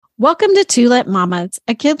Welcome to Two Lit Mamas,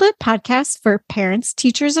 a kidlit podcast for parents,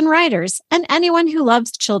 teachers, and writers, and anyone who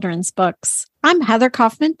loves children's books. I'm Heather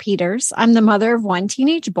Kaufman Peters. I'm the mother of one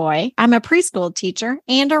teenage boy. I'm a preschool teacher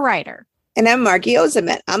and a writer. And I'm Margie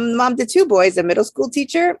Ozamet. I'm mom to two boys, a middle school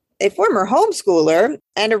teacher, a former homeschooler,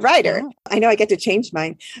 and a writer. Oh. I know I get to change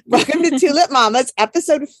mine. Welcome to Two Lit Mamas,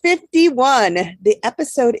 episode 51, the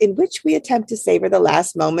episode in which we attempt to savor the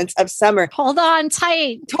last moments of summer. Hold on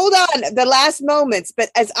tight. Hold on, the last moments.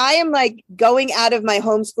 But as I am like going out of my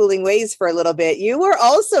homeschooling ways for a little bit, you are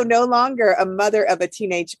also no longer a mother of a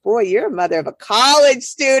teenage boy. You're a mother of a college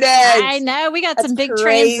student. I know. We got some big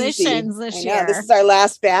transitions this year. This is our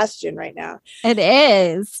last bastion right now. It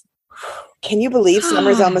is. Can you believe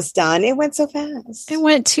summer's almost done? It went so fast. It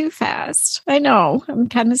went too fast. I know. I'm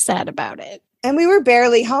kind of sad about it. And we were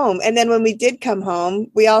barely home. And then when we did come home,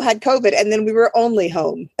 we all had COVID. And then we were only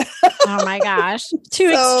home. Oh my gosh. Two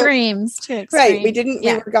extremes. Right. We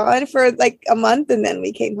were gone for like a month and then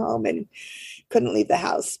we came home and couldn't leave the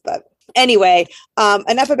house. But anyway,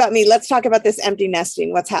 enough about me. Let's talk about this empty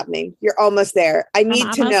nesting. What's happening? You're almost there. I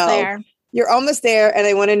need to know. There. You're almost there. And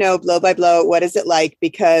I want to know blow by blow, what is it like?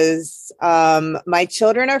 Because my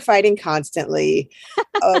children are fighting constantly.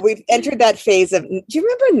 We've entered that phase of, do you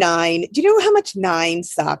remember 9? Do you know how much 9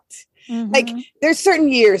 sucked? Mm-hmm. Like there's certain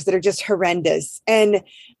years that are just horrendous. And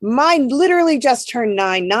mine literally just turned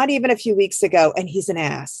 9, not even a few weeks ago. And he's an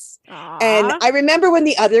ass. Aww. And I remember when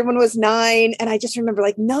the other one was 9, and I just remember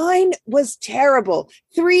like 9 was terrible.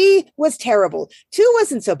 3 was terrible. 2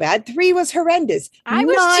 wasn't so bad. 3 was horrendous. 9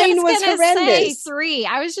 was horrendous. 3.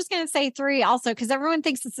 I was just going to say 3 also because everyone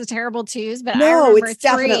thinks it's the terrible 2s, but no, it's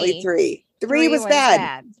definitely 3. 3 was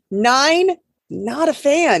bad. 9, not a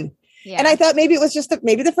fan. Yeah. And I thought maybe it was just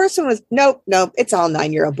maybe the first one was no, it's all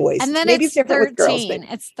 9-year-old boys. And then maybe it's different 13. With girls.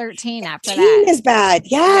 But it's 13 after 13 that. Is bad.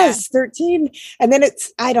 Yes, yeah. 13. And then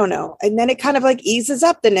it's, I don't know. And then it kind of like eases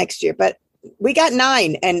up the next year. But we got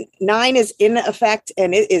 9 and 9 is in effect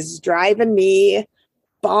and it is driving me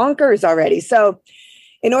bonkers already. So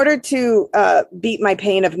in order to beat my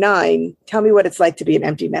pain of 9, tell me what it's like to be an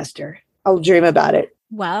empty nester. I'll dream about it.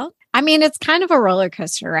 Well, I mean, it's kind of a roller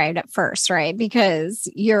coaster ride at first, right? Because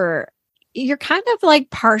you're kind of like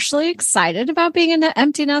partially excited about being an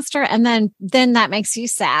empty nester, and then that makes you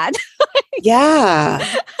sad. Yeah.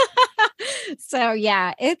 So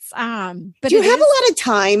yeah, it's but do you have a lot of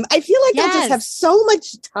time? I feel like I just have so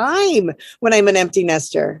much time when I'm an empty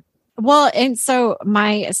nester. Well, and so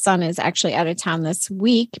my son is actually out of town this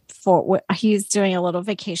week he's doing a little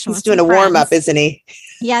vacation. He's doing a warm up, isn't he?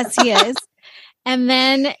 Yes, he is. And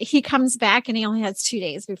then he comes back and he only has 2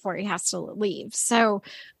 days before he has to leave. So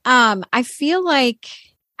I feel like,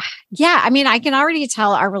 I mean, I can already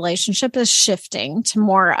tell our relationship is shifting to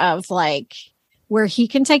more of like where he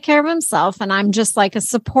can take care of himself. And I'm just like a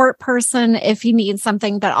support person if he needs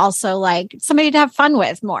something, but also like somebody to have fun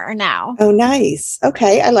with more now. Oh, nice.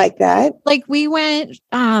 Okay. I like that. Like we went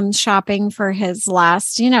shopping for his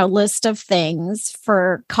last, list of things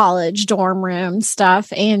for college dorm room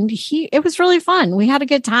stuff. And it was really fun. We had a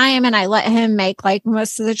good time and I let him make like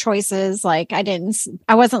most of the choices. Like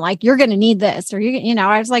I wasn't like, you're going to need this or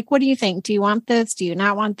I was like, what do you think? Do you want this? Do you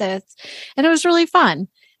not want this? And it was really fun.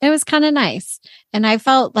 It was kind of nice. And I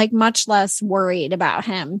felt like much less worried about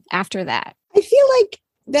him after that. I feel like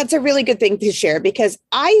that's a really good thing to share because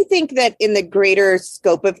I think that in the greater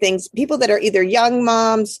scope of things, people that are either young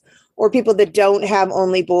moms or people that don't have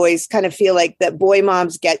only boys kind of feel like that boy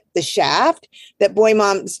moms get the shaft, that boy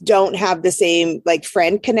moms don't have the same like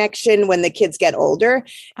friend connection when the kids get older.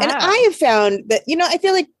 And I have found that, I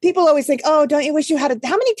feel like people always think, oh, don't you wish you had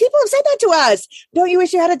how many people have said that to us? Don't you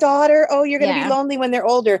wish you had a daughter? Oh, you're going to be lonely when they're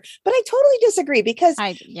older. But I totally disagree because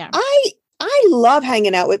I love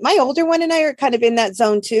hanging out with my older one and I are kind of in that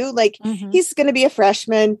zone too. Like he's going to be a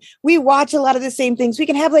freshman. We watch a lot of the same things. We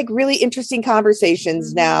can have like really interesting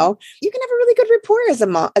conversations now. You can have a really good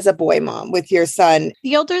rapport as a boy mom with your son.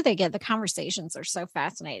 The older they get, the conversations are so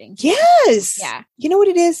fascinating. Yes. Yeah. You know what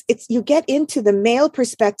it is? It's you get into the male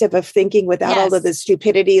perspective of thinking without all of the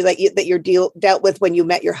stupidity that you're dealt with when you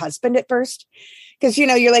met your husband at first. Because,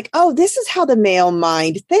 you're like, oh, this is how the male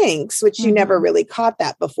mind thinks, which you never really caught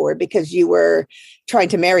that before because you were trying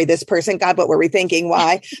to marry this person. God, what were we thinking?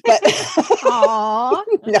 Why? But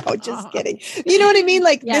no, just kidding. You know what I mean?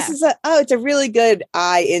 Like this is it's a really good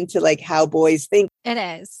eye into like how boys think. It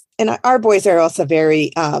is. And our boys are also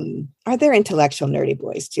very, they're intellectual, nerdy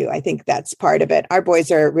boys too. I think that's part of it. Our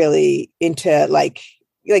boys are really into like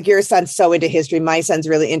like your son's so into history. My son's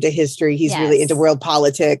really into history. He's really into world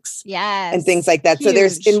politics and things like that.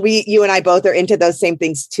 Huge. So you and I both are into those same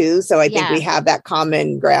things too. So I think we have that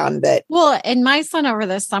common ground that. Well, and my son over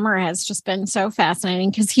the summer has just been so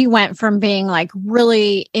fascinating because he went from being like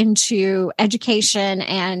really into education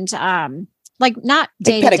and, like not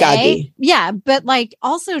day to day. Yeah. But like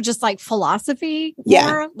also just like philosophy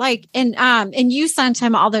more like, and you sent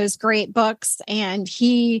him all those great books and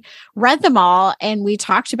he read them all and we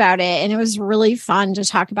talked about it. And it was really fun to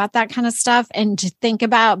talk about that kind of stuff and to think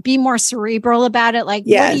about, be more cerebral about it. Like,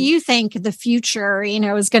 what do you think the future,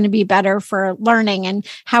 is going to be better for learning and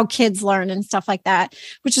how kids learn and stuff like that,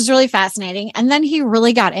 which is really fascinating. And then he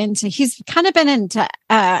really got into, he's kind of been into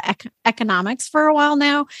economics for a while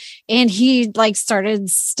now. And he like started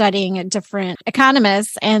studying at different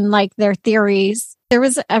economists and like their theories. There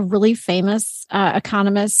was a really famous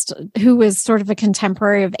economist who was sort of a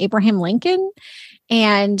contemporary of Abraham Lincoln.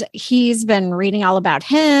 And he's been reading all about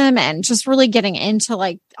him and just really getting into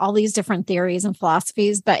like all these different theories and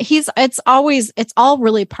philosophies. But it's all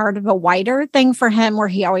really part of a wider thing for him where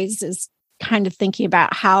he always is kind of thinking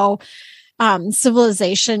about how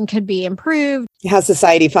civilization could be improved, how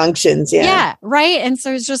society functions. Yeah. Right. And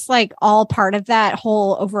so it's just like all part of that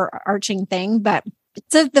whole overarching thing. But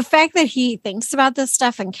so the fact that he thinks about this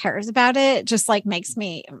stuff and cares about it just like makes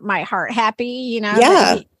my heart happy,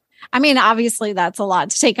 Yeah. I mean, obviously that's a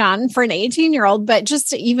lot to take on for an 18-year-old, but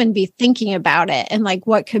just to even be thinking about it and like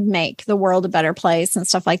what could make the world a better place and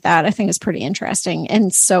stuff like that, I think is pretty interesting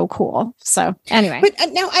and so cool. So anyway. But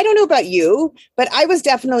now I don't know about you, but I was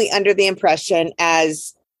definitely under the impression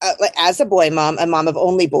as a boy mom, a mom of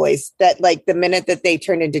only boys, that like the minute that they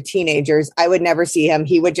turned into teenagers, I would never see him.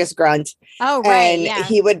 He would just grunt. Oh, right. And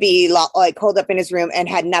he would be like holed up in his room and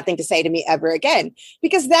had nothing to say to me ever again,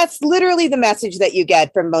 because that's literally the message that you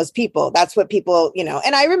get from most people. That's what people,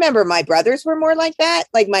 and I remember my brothers were more like that.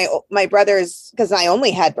 Like my brothers, because I only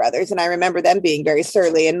had brothers, and I remember them being very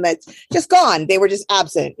surly and that's just gone. They were just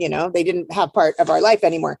absent, they didn't have part of our life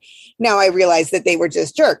anymore. Now I realize that they were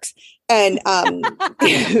just jerks. And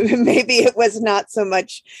maybe it was not so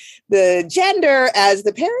much the gender as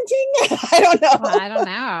the parenting. I don't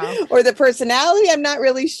know. Or the personality. I'm not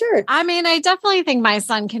really sure. I mean, I definitely think my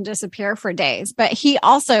son can disappear for days, but he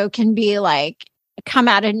also can be like, come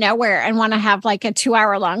out of nowhere and want to have like a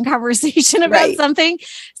 2-hour-long conversation about something.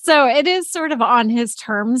 So it is sort of on his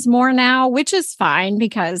terms more now, which is fine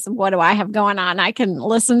because what do I have going on? I can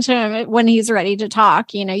listen to him when he's ready to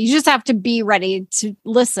talk. You just have to be ready to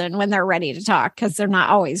listen when they're ready to talk because they're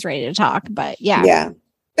not always ready to talk. But yeah. Yeah.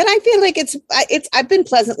 But I feel like I've been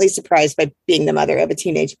pleasantly surprised by being the mother of a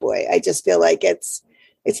teenage boy. I just feel like it's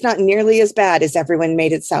not nearly as bad as everyone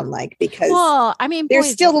made it sound like, because they're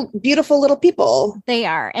still beautiful little people. They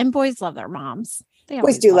are. And boys love their moms.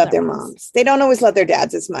 Boys do love their moms. They don't always love their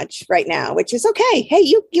dads as much right now, which is okay. Hey,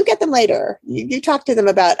 you get them later. You talk to them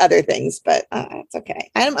about other things, but it's okay.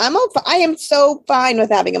 I am so fine with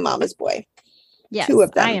having a mama's boy. Yes, 2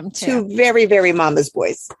 of them. I am too. 2 very, very mama's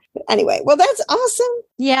boys. But anyway, well, that's awesome.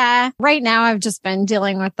 Yeah. Right now, I've just been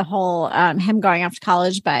dealing with the whole him going off to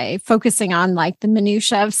college by focusing on like the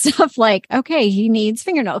minutia of stuff like, okay, he needs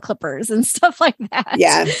fingernail clippers and stuff like that.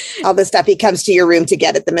 Yeah. All the stuff he comes to your room to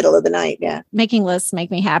get at the middle of the night. Yeah. Making lists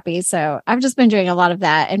make me happy. So I've just been doing a lot of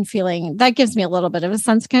that and feeling that gives me a little bit of a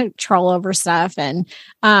sense of control over stuff. And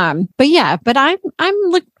but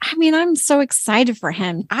I'm so excited for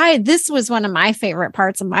him. This was one of my favorite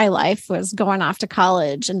parts of my life was going off to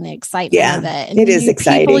college and the excitement of it. And it is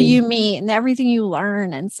exciting. People you meet and everything you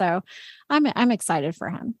learn. And so I'm excited for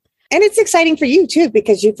him. And it's exciting for you too,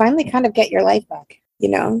 because you finally kind of get your life back,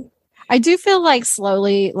 I do feel like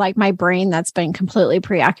slowly, like my brain that's been completely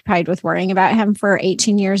preoccupied with worrying about him for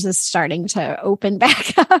 18 years is starting to open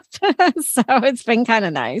back up. So it's been kind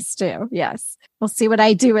of nice too. Yes. We'll see what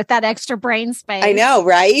I do with that extra brain space. I know,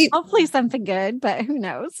 right? Hopefully something good, but who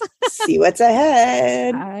knows? See what's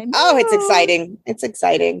ahead. Oh, it's exciting. It's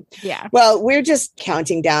exciting. Yeah. Well, we're just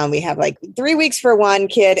counting down. We have like 3 weeks for one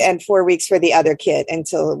kid and 4 weeks for the other kid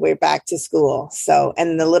until we're back to school. So,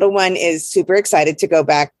 and the little one is super excited to go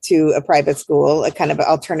back to a private school, a kind of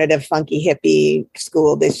alternative, funky, hippie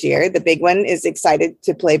school this year. The big one is excited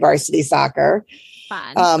to play varsity soccer.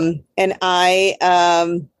 Fun. And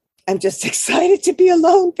I'm just excited to be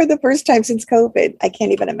alone for the first time since COVID. I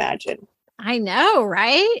can't even imagine. I know,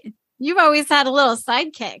 right? You've always had a little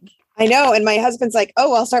sidekick. I know. And my husband's like,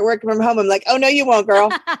 oh, I'll start working from home. I'm like, oh, no, you won't, girl.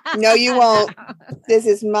 No, you won't. This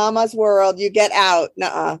is mama's world. You get out.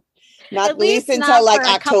 Nuh-uh. Not least until like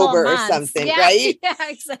October or something, right? Yeah,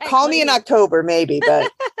 exactly. Call me in October, maybe,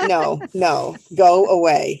 but no, go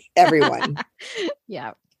away, everyone.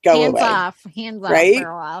 Yeah. Go hands away. Hands right? off for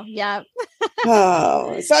a while. Yep.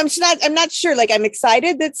 So I'm not sure. Like, I'm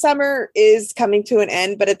excited that summer is coming to an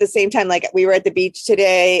end, but at the same time, like, we were at the beach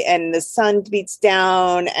today and the sun beats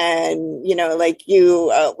down, and like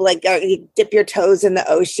you dip your toes in the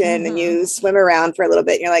ocean and you swim around for a little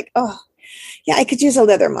bit. And you're like, oh yeah, I could use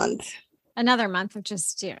another month. Another month of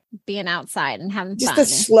just being outside and having just fun. a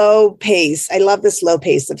slow pace. I love the slow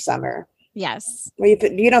pace of summer. Yes. Where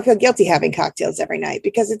you don't feel guilty having cocktails every night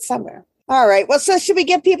because it's summer. All right. Well, so should we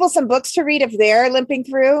give people some books to read if they're limping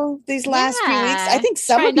through these last few weeks? I think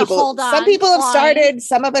some people have started.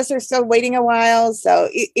 Some of us are still waiting a while. So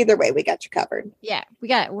either way, we got you covered. Yeah,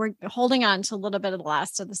 we're holding on to a little bit of the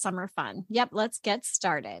last of the summer fun. Yep. Let's get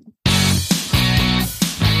started.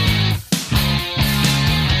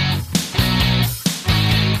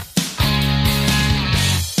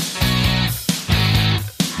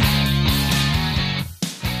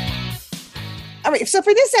 All right. So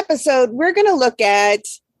for this episode, we're going to look at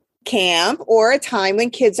camp, or a time when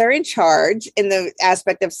kids are in charge in the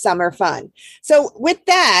aspect of summer fun. So with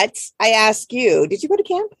that, I ask you, did you go to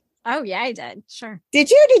camp? Oh, yeah, I did. Sure. Did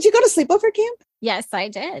you? Did you go to sleepover camp? Yes, I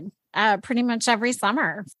did. Pretty much every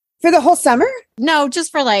summer. For the whole summer? No,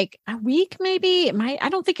 just for like a week, maybe. I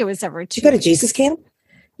don't think it was ever 2 Did you go to Jesus camp?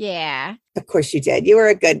 Yeah. Of course you did. You were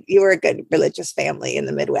a good religious family in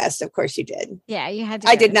the Midwest. Of course you did. Yeah, you had to.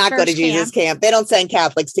 I did not go to Jesus camp. They don't send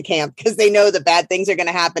Catholics to camp because they know that bad things are going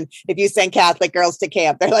to happen if you send Catholic girls to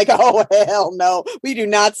camp. They're like, oh, hell no. We do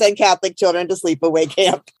not send Catholic children to sleepaway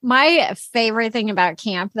camp. My favorite thing about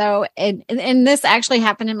camp, though, and this actually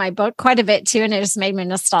happened in my book quite a bit too, and it just made me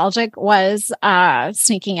nostalgic, was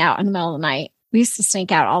sneaking out in the middle of the night. We used to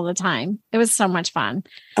sneak out all the time. It was so much fun.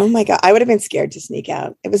 Oh my God. I would have been scared to sneak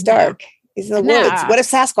out. It was dark. He's in the woods. What if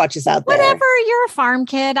Sasquatch is out there? Whatever. You're a farm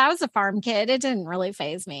kid. I was a farm kid. It didn't really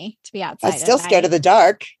faze me to be outside. I'm still scared of the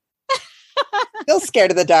dark. Still scared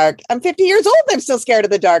of the dark. I'm 50 years old. I'm still scared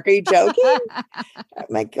of the dark. Are you joking? Oh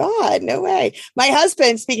my God, no way. My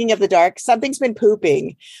husband, speaking of the dark, something's been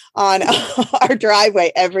pooping on our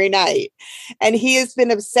driveway every night. And he has been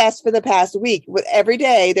obsessed for the past week with every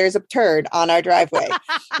day there's a turd on our driveway.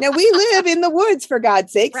 Now, we live in the woods, for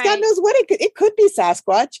God's sakes. Right. God knows what it could be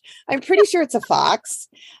Sasquatch. I'm pretty sure it's a fox.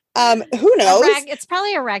 Who knows? It's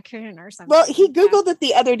probably a raccoon or something. Well, he Googled it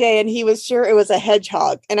the other day and he was sure it was a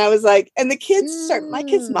hedgehog. And I was like, and the kids my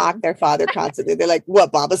kids mock their father constantly. They're like,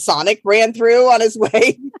 what, Baba Sonic ran through on his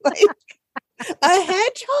way? Like, a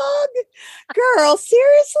hedgehog? Girl,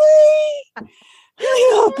 seriously?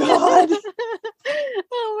 Oh God.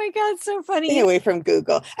 Oh my God, so funny. Stay away from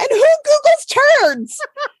Google. And who Googles turds?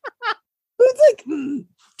 Who's like,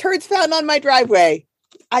 turds found on my driveway?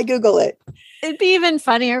 I Google it. It'd be even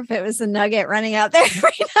funnier if it was a nugget running out there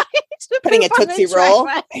every night. Putting a Tootsie Roll.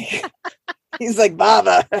 He's like,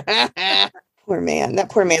 Baba. Poor man.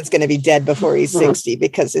 That poor man's going to be dead before he's 60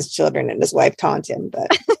 because his children and his wife taunt him. But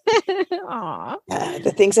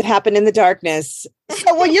the things that happen in the darkness.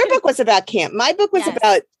 So, well, your book was about camp. My book was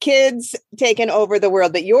about kids taking over the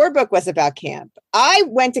world, but your book was about camp. I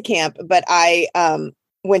went to camp, but I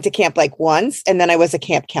went to camp like once, and then I was a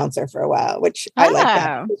camp counselor for a while, which I like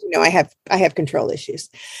that. I have control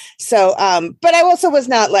issues. So, but I also was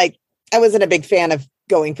not like, I wasn't a big fan of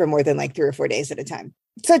going for more than like 3 or 4 days at a time.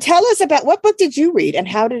 So tell us about, what book did you read and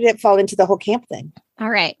how did it fall into the whole camp thing? All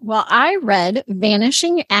right. Well, I read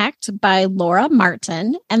Vanishing Act by Laura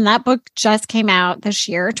Martin, and that book just came out this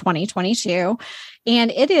year, 2022.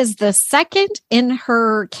 And it is the second in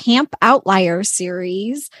her Camp Outlier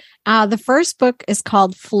series. The first book is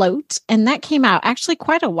called Float, and that came out actually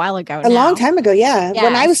quite a while ago. A long time ago, yeah.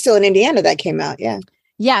 When I was still in Indiana, that came out, yeah.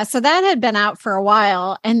 Yeah, so that had been out for a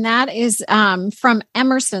while, and that is from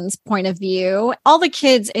Emerson's point of view. All the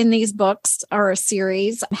kids in these books or a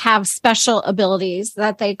series have special abilities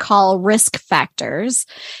that they call risk factors.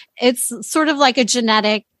 It's sort of like a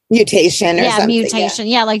genetic mutation or something. Mutation.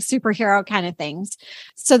 Yeah, like superhero kind of things.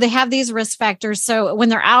 So they have these risk factors. So when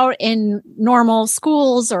they're out in normal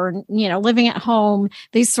schools or, living at home,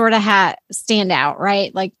 they sort of stand out,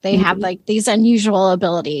 right? Like they have like these unusual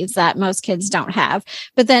abilities that most kids don't have.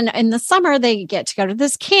 But then in the summer, they get to go to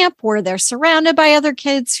this camp where they're surrounded by other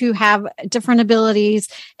kids who have different abilities.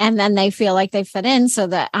 And then they feel like they fit in. So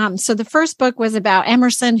that, so the first book was about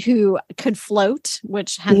Emerson, who could float,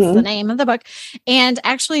 which hence the name of the book. And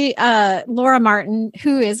actually actually Laura Martin,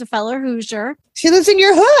 who is a fellow Hoosier. She lives in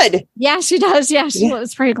your hood. Yeah, she does. Yeah, she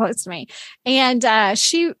lives pretty close to me. And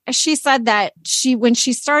she said that when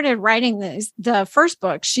she started writing the first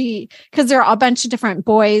book, because there are a bunch of different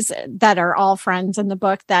boys that are all friends in the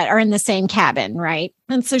book that are in the same cabin, right?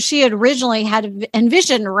 And so she had originally had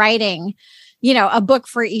envisioned writing, a book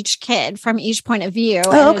for each kid from each point of view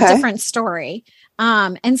and a different story.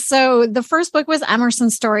 And so the first book was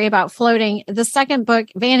Emerson's story about floating. The second book,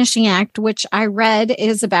 Vanishing Act, which I read,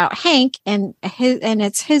 is about Hank and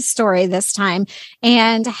it's his story this time.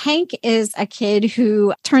 And Hank is a kid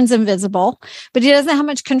who turns invisible, but he doesn't have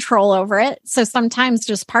much control over it. So sometimes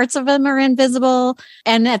just parts of him are invisible.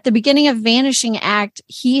 And at the beginning of Vanishing Act,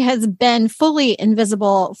 he has been fully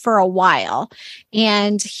invisible for a while.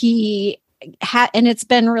 And and it's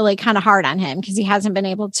been really kind of hard on him because he hasn't been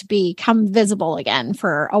able to become visible again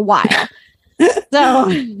for a while. So,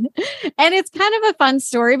 and it's kind of a fun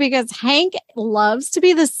story because Hank loves to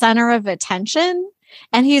be the center of attention.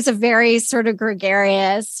 And he's a very sort of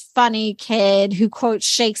gregarious, funny kid who quotes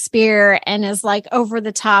Shakespeare and is like over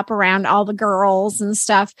the top around all the girls and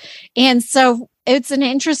stuff. And so it's an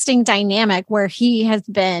interesting dynamic where he has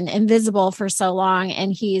been invisible for so long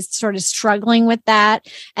and he's sort of struggling with that.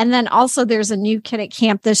 And then also there's a new kid at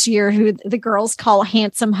camp this year who the girls call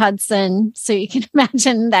Handsome Hudson. So you can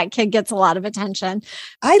imagine that kid gets a lot of attention.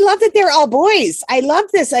 I love that they're all boys. I love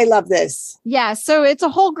this. Yeah. So it's a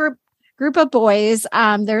whole group of boys.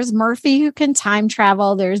 There's Murphy who can time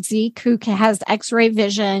travel. There's Zeke who has X-ray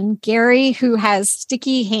vision. Gary who has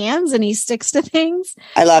sticky hands and he sticks to things.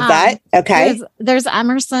 I love that. Okay. There's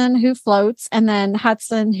Emerson who floats, and then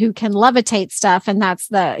Hudson who can levitate stuff, and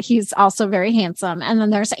he's also very handsome. And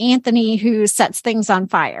then there's Anthony who sets things on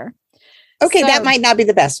fire. Okay, so, that might not be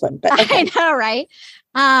the best one, but okay. I know, right?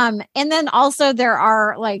 And then also there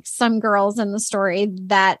are like some girls in the story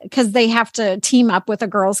that, because they have to team up with a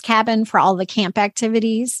girls' cabin for all the camp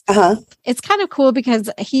activities. It's kind of cool because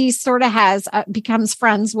he sort of becomes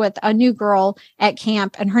friends with a new girl at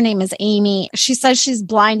camp, and her name is Amy. She says she's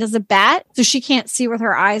blind as a bat, so she can't see with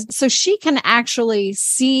her eyes. So she can actually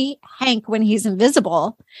see Hank when he's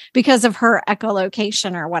invisible because of her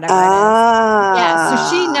echolocation or whatever it is.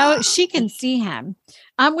 Yeah, so she can see him.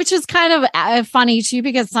 Which is kind of funny too,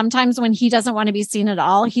 because sometimes when he doesn't want to be seen at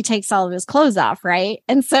all, he takes all of his clothes off, right?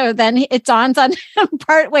 And so then it dawns on him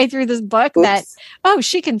partway through this book that,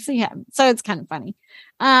 she can see him. So it's kind of funny.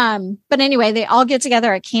 But anyway, they all get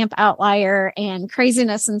together at Camp Outlier and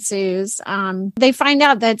craziness ensues. They find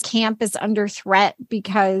out that camp is under threat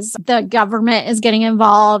because the government is getting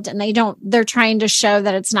involved, and they're trying to show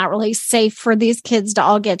that it's not really safe for these kids to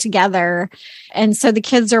all get together. And so the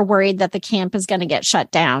kids are worried that the camp is going to get shut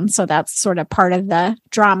down. So that's sort of part of the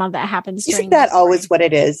drama that happens. Isn't that always what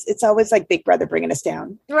it is? It's always like Big Brother bringing us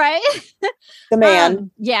down. Right. The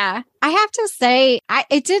man. Yeah. I have to say,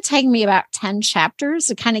 it did take me about 10 chapters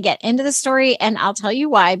to kind of get into the story. And I'll tell you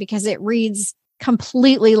why, because it reads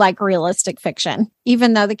completely like realistic fiction.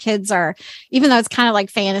 Even though it's kind of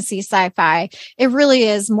like fantasy sci-fi, it really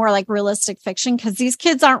is more like realistic fiction because these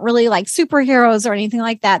kids aren't really like superheroes or anything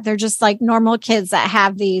like that. They're just like normal kids that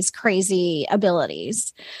have these crazy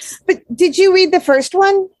abilities. But did you read the first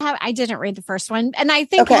one? I didn't read the first one. And I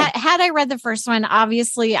think had I read the first one,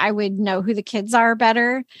 obviously I would know who the kids are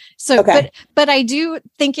better. So, but I do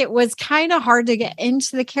think it was kind of hard to get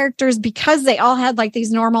into the characters because they all had like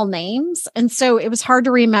these normal names. And so it was hard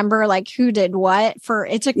to remember like who did what.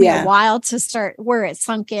 It took me a while to start where it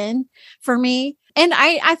sunk in for me. And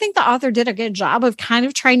I think the author did a good job of kind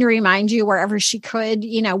of trying to remind you wherever she could,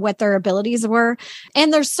 what their abilities were.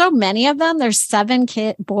 And there's so many of them. There's 7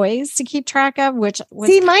 boys to keep track of, mine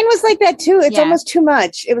was like that too. It's almost too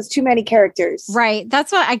much. It was too many characters. Right.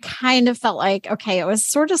 That's what I kind of felt like. Okay. It was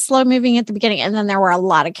sort of slow moving at the beginning. And then there were a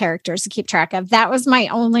lot of characters to keep track of. That was my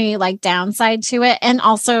only like downside to it. And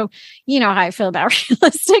also, how I feel about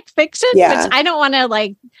realistic fiction, which I don't want to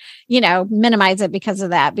like, minimize it because of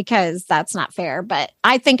that, because that's not fair. But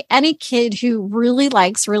I think any kid who really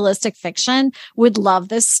likes realistic fiction would love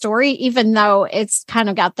this story, even though it's kind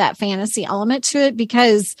of got that fantasy element to it,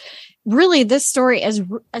 because really this story is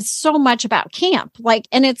so much about camp,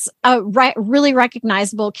 and it's a really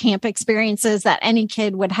recognizable camp experiences that any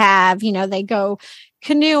kid would have. They go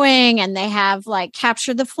canoeing and they have like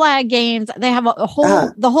capture the flag games. They have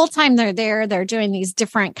the whole time they're there, they're doing these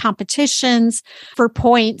different competitions for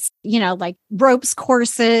points, like ropes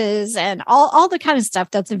courses and all the kind of stuff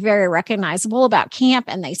that's very recognizable about camp.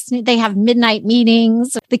 And they have midnight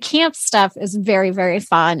meetings. The camp stuff is very, very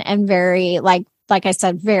fun and very like like I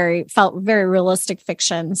said, felt very realistic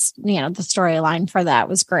fictions. You know, the storyline for that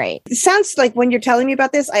was great. It sounds like when you're telling me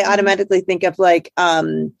about this, I automatically think of like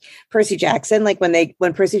Percy Jackson, like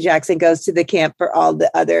when Percy Jackson goes to the camp for all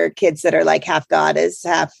the other kids that are like half goddess,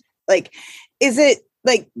 half like, is it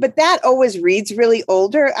like, but that always reads really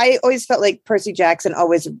older. I always felt like Percy Jackson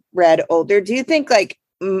always read older. Do you think like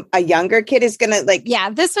a younger kid is gonna like? Yeah,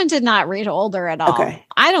 this one did not read older at all. Okay.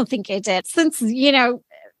 I don't think it did, since, you know,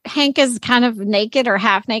 Hank is kind of naked or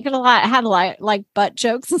half naked a lot. Had a lot like butt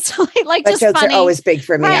jokes and stuff like Butt just jokes funny. are always big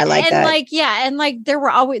for me. Right. I like and that. Like, yeah. And like, there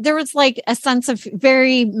was like a sense of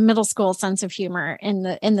very middle school sense of humor in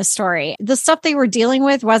the story. The stuff they were dealing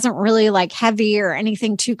with wasn't really like heavy or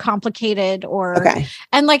anything too complicated Okay.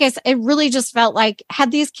 And like I said, it really just felt like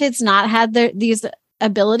had these kids not had these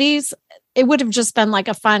abilities, it would have just been like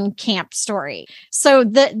a fun camp story. So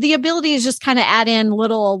the abilities just kind of add in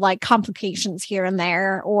little like complications here and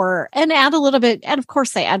there, and add a little bit. And of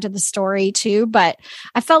course they add to the story too. But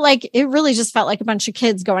I felt like it really just felt like a bunch of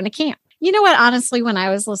kids going to camp. You know what? Honestly, when I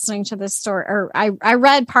was listening to this story, or I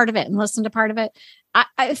read part of it and listened to part of it,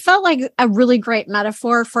 I felt like a really great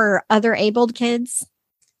metaphor for other abled kids.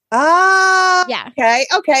 Yeah. Okay.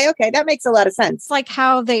 That makes a lot of sense. It's like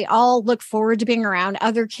how they all look forward to being around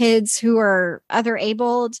other kids who are other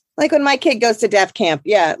abled. Like when my kid goes to deaf camp.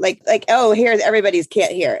 Yeah. Like, oh, here, everybody's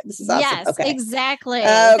can't hear. This is awesome. Yes, okay. Exactly.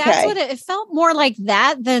 Okay. That's what it felt more like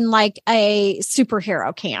that than like a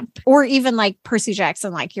superhero camp or even like Percy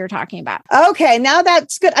Jackson, like you're talking about. Okay. Now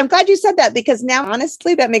that's good. I'm glad you said that because now,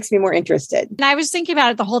 honestly, that makes me more interested. And I was thinking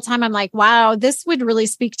about it the whole time. I'm like, wow, this would really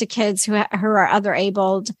speak to kids who are other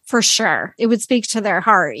abled for sure. It would speak to their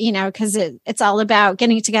heart, you know, because it's all about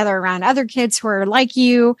getting together around other kids who are like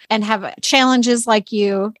you and have challenges like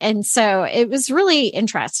you. And so it was really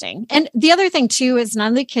interesting. And the other thing too is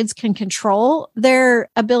none of the kids can control their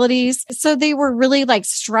abilities. So they were really like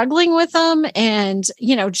struggling with them and,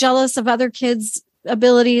 you know, jealous of other kids'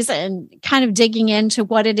 abilities and kind of digging into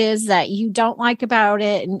what it is that you don't like about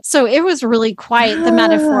it. And so it was really quite the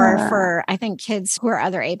metaphor for, I think, kids who are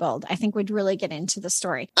other abled, I think would really get into the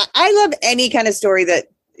story. I love any kind of story that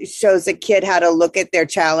shows a kid how to look at their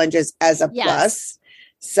challenges as a plus.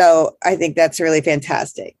 So I think that's really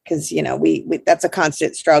fantastic because, you know, we that's a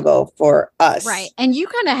constant struggle for us. Right. And you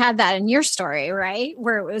kind of had that in your story, right?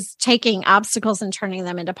 Where it was taking obstacles and turning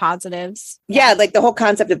them into positives. Yeah. Like the whole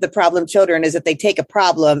concept of the problem children is that they take a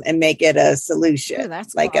problem and make it a solution. Ooh,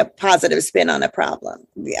 that's like cool. a positive spin on a problem.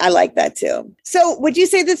 I like that too. So would you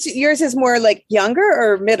say that yours is more like younger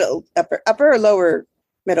or middle, upper or lower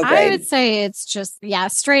middle grade? I would say it's just,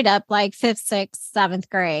 straight up like 5th, 6th, 7th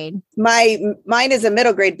grade. Mine is a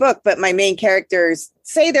middle grade book, but my main characters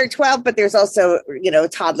say they're 12, but there's also, you know,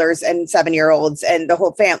 toddlers and 7-year-olds and the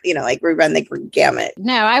whole family, you know, like we run the gamut.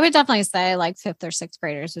 No, I would definitely say like 5th or 6th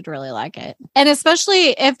graders would really like it. And especially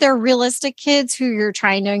if they're realistic kids who you're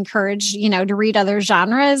trying to encourage, you know, to read other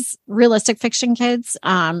genres, realistic fiction kids.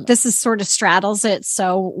 This is sort of straddles it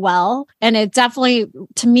so well. And it definitely,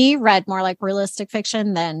 to me, read more like realistic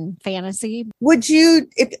fiction than fantasy. Would you,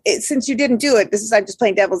 since you didn't do it, I'm just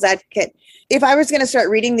playing devil's advocate. If I was going to start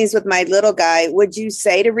reading these with my little guy, would you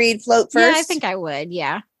say to read Float first? Yeah, I think I would.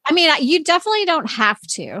 Yeah. I mean, you definitely don't have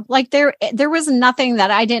to. Like there was nothing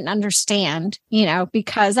that I didn't understand, you know,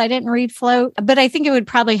 because I didn't read Float, but I think it would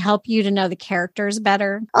probably help you to know the characters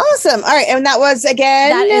better. Awesome. All right. And that was again?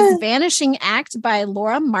 That is Vanishing Act by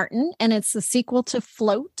Laura Martin, and it's the sequel to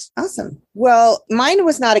Float. Awesome. Well, mine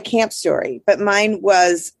was not a camp story, but mine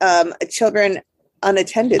was a children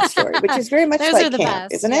unattended story, which is very much like camp,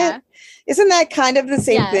 best, isn't it? Isn't that kind of the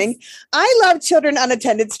same thing? I love children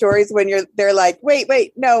unattended stories when they're like,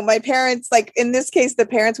 wait, no, my parents, like in this case, the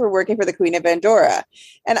parents were working for the Queen of Andorra.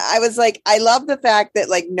 And I was like, I love the fact that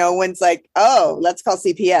like, no one's like, oh, let's call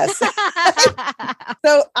CPS.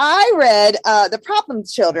 So I read The Problem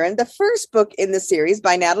Children, the first book in the series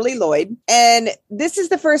by Natalie Lloyd. And this is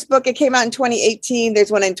the first book. It came out in 2018.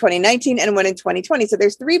 There's one in 2019 and one in 2020. So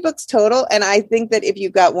there's 3 books total. And I think that if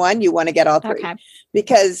you got one, you want to get all 3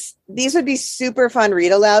 because these would be super fun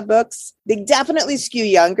read aloud books. They definitely skew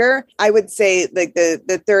younger. I would say like the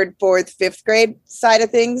 3rd, 4th, 5th grade side of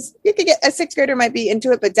things. You could get a 6th grader might be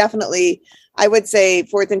into it, but definitely I would say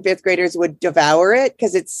 4th and 5th graders would devour it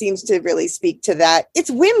because it seems to really speak to that.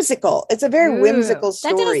 It's whimsical. It's a very whimsical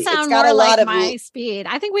story. That does sound it's got more a lot like of my speed.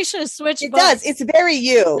 I think we should have switched. It does. It's very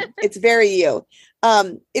you. It's very you.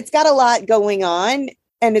 It's got a lot going on.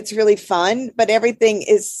 and it's really fun, but everything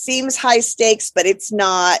seems high stakes, but it's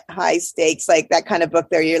not high stakes. Like that kind of book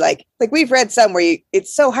there, you're like we've read some where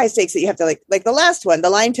it's so high stakes that you have to like the last one, The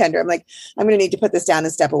Line Tender. I'm like, I'm going to need to put this down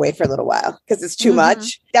and step away for a little while because it's too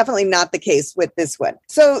much. Definitely not the case with this one.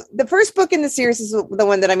 So the first book in the series is the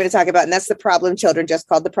one that I'm going to talk about, and that's The Problem Children, just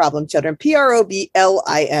called The Problem Children,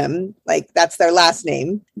 Problim, like that's their last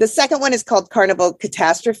name. The second one is called Carnival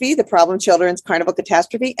Catastrophe, The Problem Children's Carnival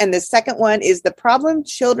Catastrophe. And the second one is The Problem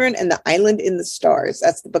Children and the Island in the Stars.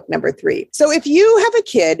 That's the book number 3. So if you have a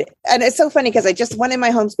kid, and it's so funny because one in my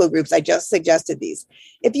homeschool groups, I just suggested these.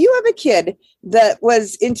 If you have a kid that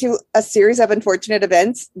was into a series of unfortunate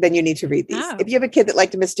events, then you need to read these. Oh. If you have a kid that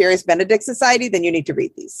liked a Mysterious Benedict Society, then you need to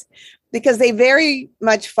read these because they very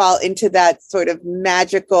much fall into that sort of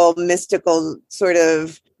magical, mystical, sort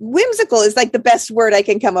of whimsical is like the best word I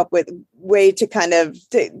can come up with way to kind of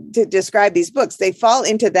to describe these books. They fall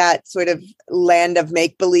into that sort of land of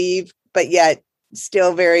make-believe, but yet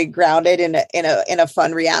still very grounded in a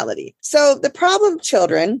fun reality. So The Problem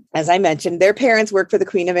Children, as I mentioned, their parents work for the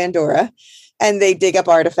Queen of Andorra, and they dig up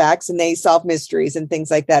artifacts and they solve mysteries and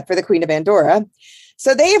things like that for the Queen of Andorra.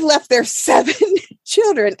 So they have left their 7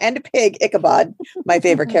 children and a pig, Ichabod, my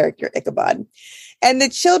favorite character, Ichabod. And the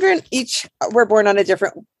children each were born on a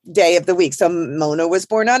different day of the week. So Mona was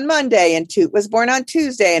born on Monday, and Toot was born on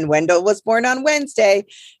Tuesday, and Wendell was born on Wednesday,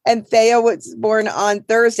 and Thea was born on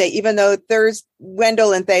Thursday. Even though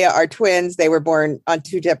Wendell and Thea are twins, they were born on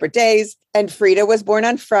 2 separate days. And Frida was born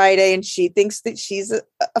on Friday, and she thinks that she's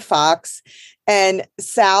a fox. And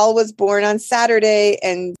Sal was born on Saturday,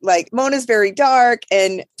 and like Mona's very dark,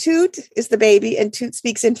 and Toot is the baby, and Toot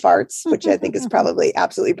speaks in farts, which I think is probably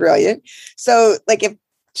absolutely brilliant. So like if,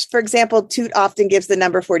 for example, Toot often gives the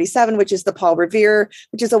number 47, which is the Paul Revere,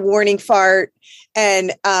 which is a warning fart.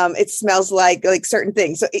 And it smells like certain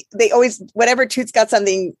things. So they always, whenever Toot's got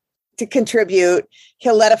something to contribute,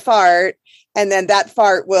 he'll let a fart. And then that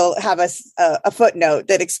fart will have a footnote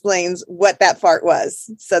that explains what that fart was.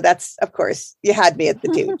 So that's, of course, you had me at the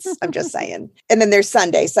Toots. I'm just saying. And then there's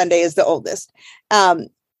Sunday. Sunday is the oldest.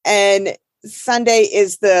 And Sunday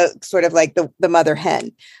is the sort of like the mother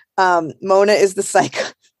hen. Mona is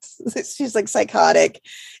the she's like psychotic.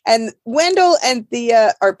 And Wendell and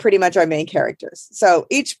Thea are pretty much our main characters. So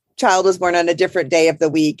each child was born on a different day of the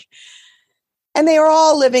week. And they are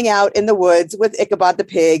all living out in the woods with Ichabod the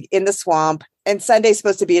pig in the swamp. And Sunday's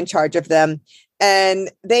supposed to be in charge of them. And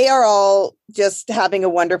they are all just having a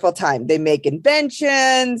wonderful time. They make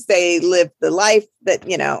inventions. They live the life that,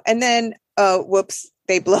 and then, whoops,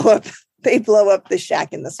 they blow up the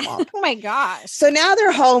shack in the swamp. Oh my gosh. So now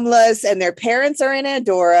they're homeless and their parents are in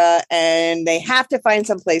Andorra and they have to find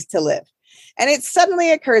some place to live. And it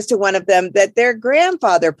suddenly occurs to one of them that their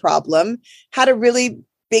grandfather Problem had a really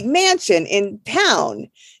big mansion in town.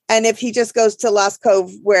 And if he just goes to Lost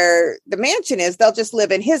Cove where the mansion is, they'll just live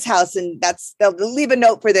in his house and they'll leave a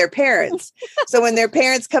note for their parents. So when their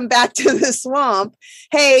parents come back to the swamp,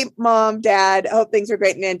 hey, Mom, Dad, I hope things are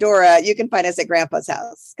great in Andorra. You can find us at Grandpa's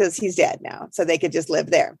house because he's dead now. So they could just live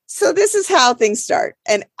there. So this is how things start.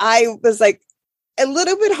 And I was like a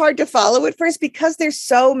little bit hard to follow at first because there's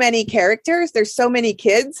so many characters. There's so many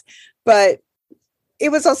kids, but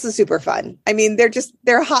it was also super fun. I mean,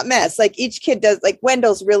 they're a hot mess. Like each kid does, like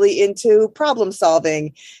Wendell's really into problem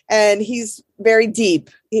solving and he's very deep.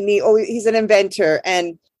 He's an inventor,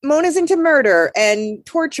 and Mona's into murder and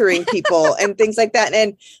torturing people and things like that.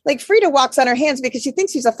 And like Frida walks on her hands because she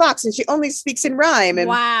thinks she's a fox and she only speaks in rhyme. And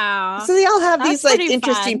wow. So they all have these like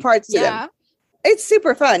interesting parts to them. It's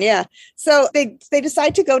super fun. Yeah. So they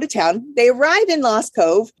decide to go to town. They arrive in Lost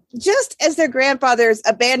Cove just as their grandfather's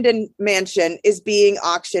abandoned mansion is being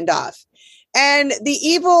auctioned off. And the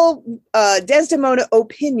evil Desdemona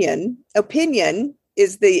Opinion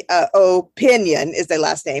is their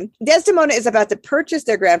last name. Desdemona is about to purchase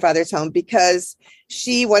their grandfather's home because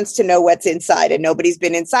she wants to know what's inside, and nobody's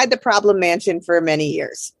been inside the Problem Mansion for many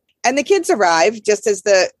years. And the kids arrive just as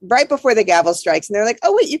right before the gavel strikes. And they're like,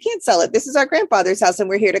 oh, wait, you can't sell it. This is our grandfather's house and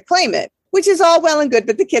we're here to claim it, which is all well and good.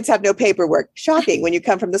 But the kids have no paperwork. Shocking. When you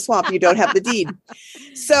come from the swamp, you don't have the deed.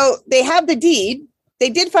 So they have the deed.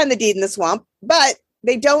 They did find the deed in the swamp, but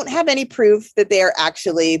they don't have any proof that they are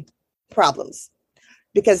actually problems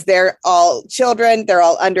because they're all children. They're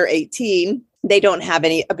all under 18. They don't have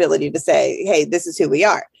any ability to say, hey, this is who we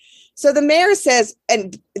are. So the mayor says,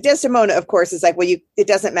 and Desdemona, of course, is like, well, it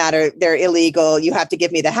doesn't matter. They're illegal. You have to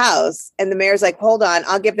give me the house. And the mayor's like, hold on,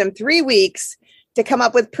 I'll give them 3 weeks to come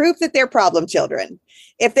up with proof that they're problem children.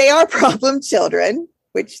 If they are problem children,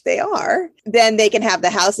 which they are, then they can have the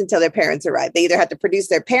house until their parents arrive. They either have to produce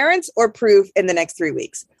their parents or proof in the next 3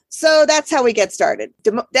 weeks. So that's how we get started.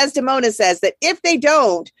 Desdemona says that if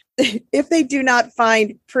they do not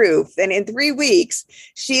find proof, then in 3 weeks,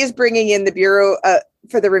 she is bringing in the Bureau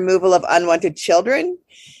for the Removal of Unwanted Children.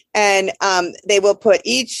 And they will put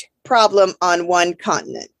each problem on one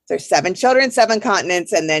continent. There's 7 children, 7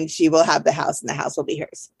 continents, and then she will have the house and the house will be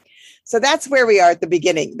hers. So that's where we are at the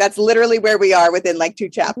beginning. That's literally where we are within like 2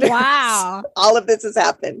 chapters. Wow. All of this has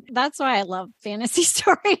happened. That's why I love fantasy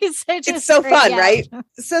stories. It's so fun, right?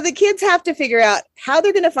 So the kids have to figure out how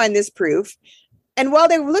they're going to find this proof. And while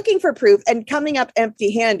they're looking for proof and coming up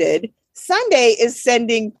empty-handed, Sunday is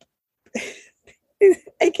sending...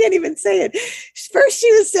 I can't even say it. First,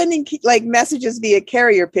 she was sending like messages via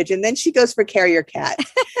carrier pigeon. Then she goes for carrier cat.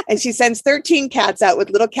 And she sends 13 cats out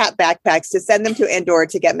with little cat backpacks to send them to Andorra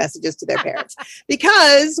to get messages to their parents.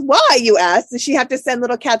 Because why, you ask, does she have to send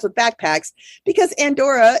little cats with backpacks? Because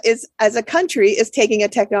Andorra is, as a country, is taking a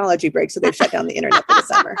technology break. So they've shut down the internet for the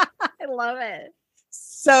summer. I love it.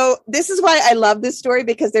 So this is why I love this story,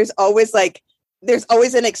 because there's always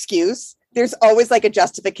an excuse. There's always like a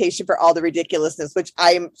justification for all the ridiculousness, which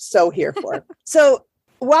I am so here for. So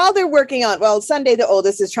while they're working on, Sunday, the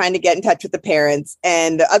oldest, is trying to get in touch with the parents,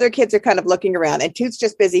 and the other kids are kind of looking around, and Toot's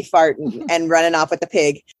just busy farting and running off with the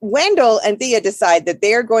pig. Wendell and Thea decide that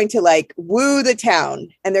they're going to like woo the town,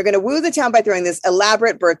 and they're going to woo the town by throwing this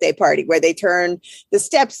elaborate birthday party where they turn the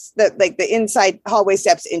steps, the inside hallway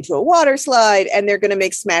steps, into a water slide, and they're going to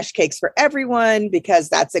make smash cakes for everyone because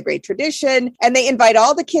that's a great tradition. And they invite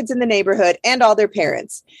all the kids in the neighborhood and all their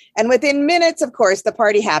parents. And within minutes, of course, the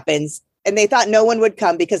party happens. And they thought no one would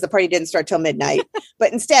come because the party didn't start till midnight.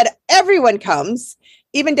 But instead, everyone comes,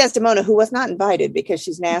 even Desdemona, who was not invited because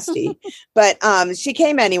she's nasty. But she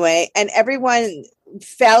came anyway, and everyone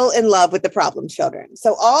fell in love with the problem children.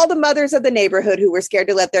 So all the mothers of the neighborhood who were scared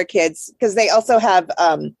to let their kids, because they also have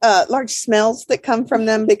large smells that come from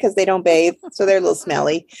them because they don't bathe. So they're a little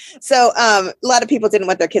smelly. So a lot of people didn't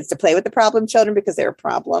want their kids to play with the problem children because they're a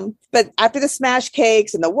problem. But after the smash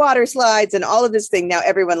cakes and the water slides and all of this thing, now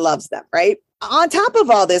everyone loves them, right? On top of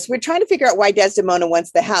all this, we're trying to figure out why Desdemona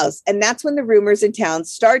wants the house. And that's when the rumors in town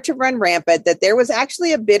start to run rampant that there was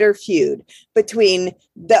actually a bitter feud between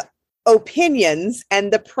the opinions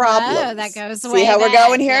and the problems. Oh, that goes See how we're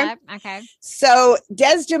going here? Yep. Okay. So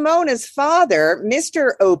Desdemona's father,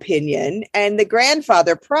 Mr. Opinion, and the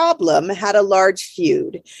grandfather Problem had a large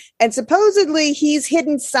feud. And supposedly he's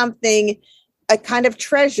hidden something, a kind of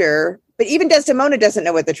treasure. But even Desdemona doesn't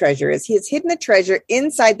know what the treasure is. He has hidden a treasure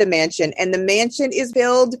inside the mansion, and the mansion is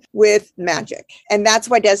filled with magic. And that's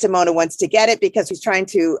why Desdemona wants to get it, because he's trying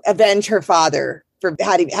to avenge her father for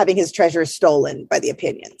having his treasure stolen by the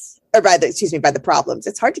opinions. Or by the problems.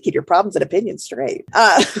 It's hard to keep your problems and opinions straight.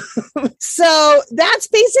 So that's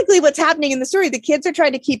basically what's happening in the story. The kids are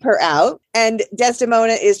trying to keep her out, and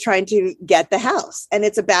Desdemona is trying to get the house. And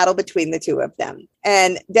it's a battle between the two of them.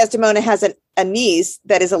 And Desdemona has a niece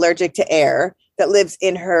that is allergic to air that lives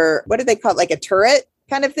in her, what do they call it? Like a turret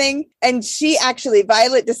kind of thing. And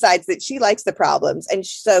Violet decides that she likes the problems. And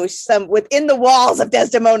so within the walls of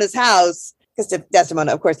Desdemona's house, because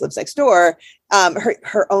Desdemona, of course, lives next door,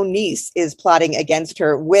 her own niece is plotting against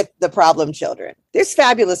her with the problem children. There's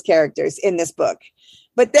fabulous characters in this book.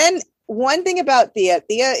 But then one thing about Thea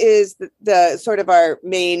is the sort of our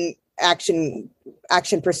main action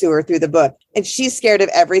pursuer through the book. And she's scared of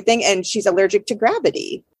everything, and she's allergic to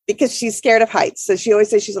gravity because she's scared of heights. So she always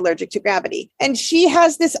says she's allergic to gravity. And she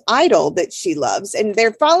has this idol that she loves, and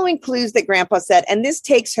they're following clues that Grandpa said. And this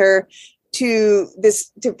takes her to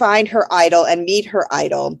find her idol and meet her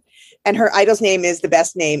idol. And her idol's name is the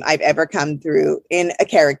best name I've ever come through in a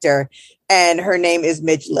character. And her name is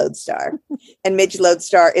Midge Lodestar. And Midge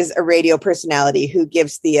Lodestar is a radio personality who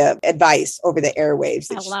gives the advice over the airwaves.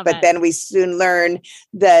 But then we soon learn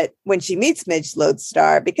that when she meets Midge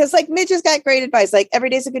Lodestar, because like Midge has got great advice, like every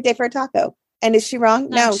day's a good day for a taco. And is she wrong?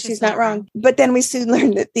 No, she's not wrong. But then we soon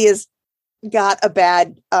learn that Thea's got a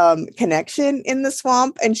bad connection in the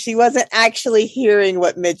swamp, and she wasn't actually hearing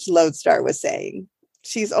what Midge Lodestar was saying.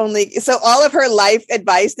 So all of her life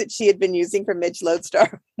advice that she had been using from Midge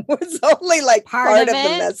Lodestar was only like part of the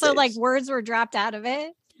message. So like words were dropped out of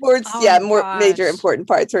it. Major important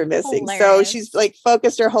parts were missing. Hilarious. So she's like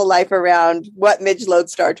focused her whole life around what Midge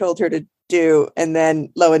Lodestar told her to do, and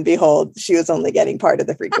then lo and behold, she was only getting part of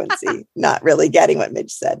the frequency, not really getting what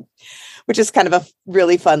Midge said, which is kind of a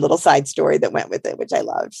really fun little side story that went with it, which I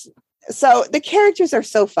loved. So the characters are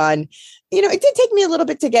so fun. You know, it did take me a little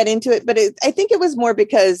bit to get into it, but I think it was more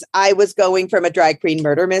because I was going from a drag queen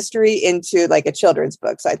murder mystery into like a children's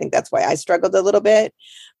book. So I think that's why I struggled a little bit.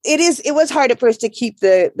 It was hard at first to keep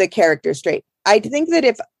the characters straight. I think that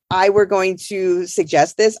if I were going to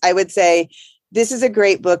suggest this, I would say this is a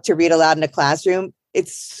great book to read aloud in a classroom.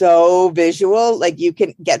 It's so visual. Like you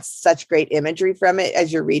can get such great imagery from it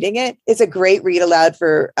as you're reading it. It's a great read aloud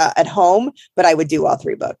for at home, but I would do all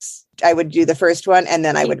 3 books. I would do the first one and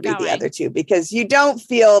then I would read the other 2 because you don't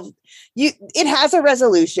feel it has a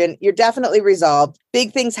resolution. You're definitely resolved.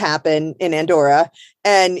 Big things happen in Andorra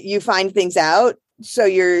and you find things out. So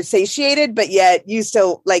you're satiated, but yet you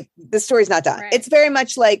still like the story's not done. Right. It's very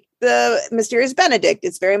much like the Mysterious Benedict.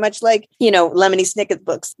 It's very much like, Lemony Snicket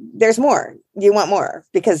books. There's more. You want more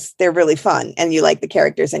because they're really fun and you like the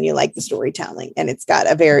characters and you like the storytelling. And it's got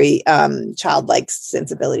a very childlike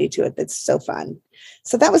sensibility to it that's so fun.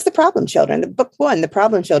 So that was The Problem Children, the book 1, The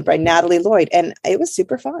Problem Children by Natalie Lloyd. And it was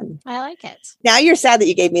super fun. I like it. Now you're sad that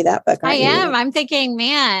you gave me that book. I am. I'm thinking,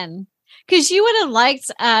 man. Because you would have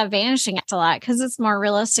liked Vanishing Act a lot because it's more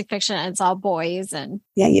realistic fiction and it's all boys. And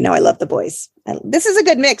yeah, I love the boys. This is a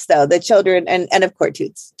good mix, though. The children and of course,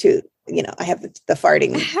 too. I have the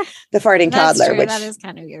farting toddler, true. Which that is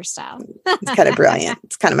kind of your style. It's kind of brilliant.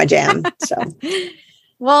 It's kind of my jam. So,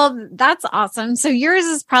 well, that's awesome. So yours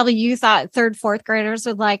is probably you thought 3rd, 4th graders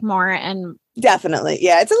would like more, and definitely,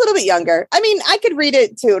 yeah, it's a little bit younger. I mean, I could read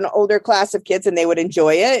it to an older class of kids and they would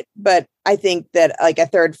enjoy it, but I think that like a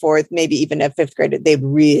 3rd, 4th, maybe even a 5th grader, they'd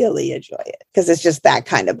really enjoy it because it's just that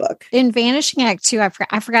kind of book. In Vanishing Act 2,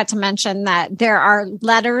 I forgot to mention that there are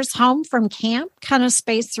letters home from camp kind of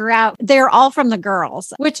spaced throughout. They're all from the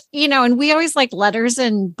girls, which, and we always like letters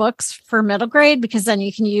in books for middle grade because then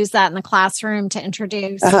you can use that in the classroom to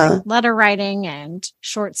introduce like, letter writing and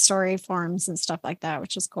short story forms and stuff like that,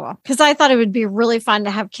 which is cool. Because I thought it would be really fun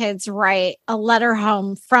to have kids write a letter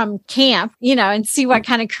home from camp, and see what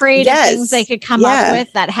kind of creative things they could come up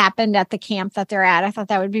with that happened at the camp that they're at. I thought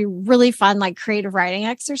that would be really fun, like creative writing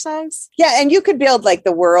exercise. Yeah. And you could build like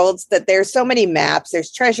the worlds that there's so many maps.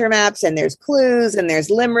 There's treasure maps and there's clues and there's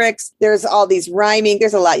limericks. There's all these rhyming.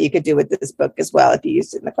 There's a lot you could do with this book as well if you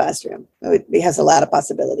used it in the classroom. It has a lot of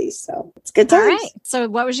possibilities. So it's good times. All right. So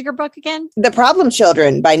what was your book again? The Problem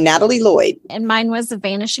Children by Natalie Lloyd. And mine was The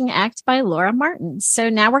Vanishing Act by Laura Martin. So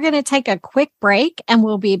now we're going to take a quick break and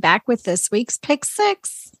we'll be back with this week's Pick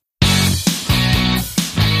 6.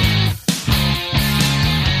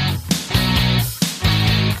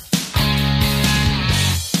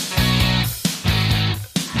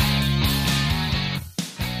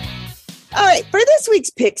 All right, for this week's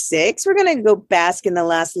Pick 6, we're going to go bask in the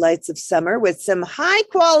last lights of summer with some high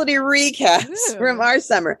quality recaps from our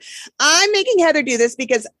summer. I'm making Heather do this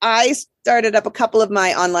because I started up a couple of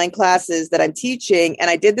my online classes that I'm teaching, and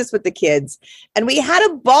I did this with the kids, and we had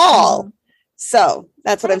a ball. So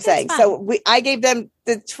that's what I'm saying. Fun. So I gave them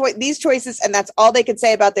these choices, and that's all they could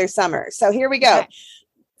say about their summer. So here we go. Okay.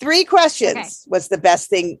 3 questions. Okay. What's the best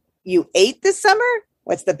thing you ate this summer?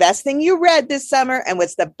 What's the best thing you read this summer? And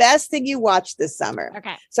what's the best thing you watched this summer?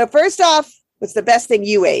 Okay. So first off, what's the best thing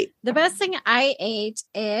you ate? The best thing I ate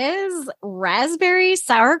is raspberry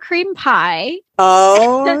sour cream pie.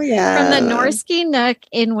 Oh, yeah. From the Norsky Nook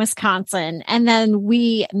in Wisconsin. And then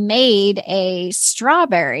we made a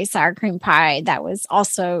strawberry sour cream pie that was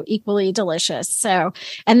also equally delicious. So,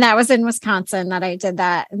 and that was in Wisconsin that I did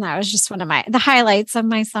that. And that was just one of the highlights of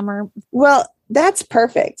my summer. Well, that's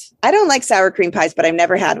perfect. I don't like sour cream pies, but I've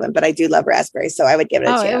never had one, but I do love raspberries. So I would give it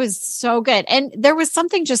a chance. Oh, it was so good. And there was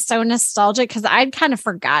something just so nostalgic because I'd kind of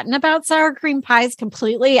forgotten about sour cream pies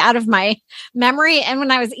completely out of my memory. And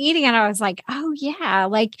when I was eating it, I was like, oh yeah.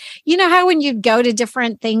 Like, you know how when you'd go to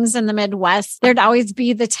different things in the Midwest, there'd always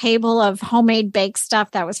be the table of homemade baked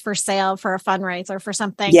stuff that was for sale for a fundraiser for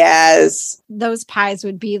something. Yes. Those pies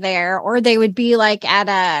would be there, or they would be like at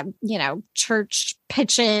a, church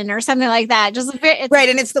pitchin or something like that. Right.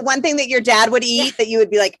 And it's the one thing that your dad would eat that you would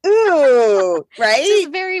be like, ooh, right? It's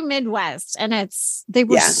very Midwest. And they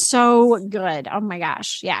were so good. Oh my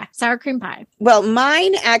gosh. Yeah. Sour cream pie. Well,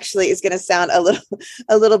 mine actually is going to sound a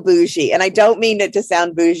little bougie. And I don't mean it to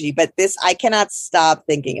sound bougie, but I cannot stop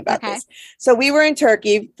thinking about this. So we were in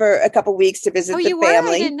Turkey for a couple weeks to visit the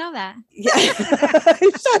family. I didn't know that. Yeah.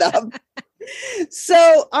 Shut up.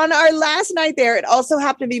 So on our last night there, it also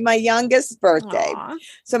happened to be my youngest birthday. Aww.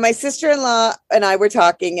 So my sister-in-law and I were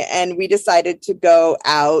talking, and we decided to go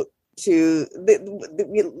out to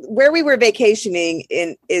where we were vacationing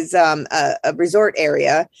is a resort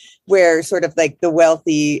area where sort of like the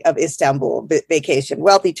wealthy of Istanbul vacation,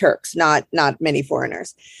 wealthy Turks, not many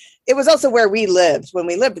foreigners. it was also where we lived when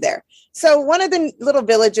we lived there. So one of the little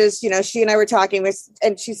villages, you know, she and I were talking with,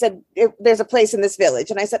 and she said, there's a place in this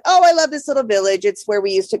village. And I said, oh, I love this little village. It's where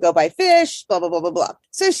we used to go buy fish, blah, blah, blah, blah, blah.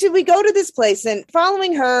 So should we go to this place? And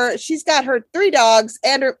following her, she's got her 3 dogs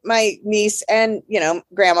and my niece and, you know,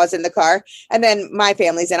 grandma's in the car. And then my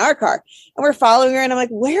family's in our car. And we're following her. And I'm like,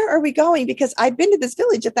 where are we going? Because I've been to this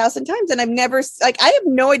village 1,000 times and I've never, like, I have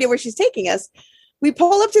no idea where she's taking us. We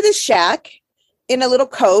pull up to this shack in a little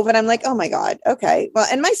cove. And I'm like, oh my God. Okay. Well,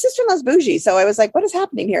 and my sister-in-law's bougie. So I was like, what is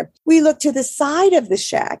happening here? We look to the side of the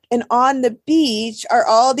shack and on the beach are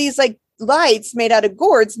all these like lights made out of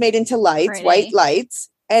gourds made into lights, Pretty. White lights.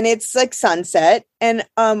 And it's like sunset and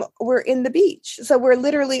we're in the beach. So we're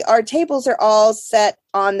literally, our tables are all set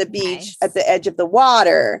on the beach Nice. at the edge of the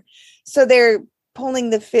water. So they're pulling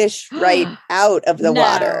the fish right out of the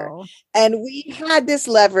water. And we had this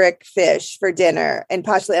leverick fish for dinner in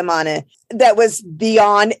Pashla Amana that was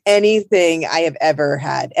beyond anything I have ever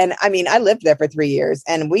had. And I mean, I lived there for 3 years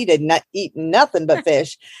and we did not eat nothing but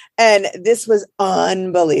fish. And this was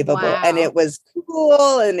unbelievable. Wow. And it was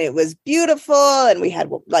cool and it was beautiful. And we had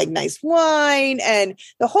like nice wine and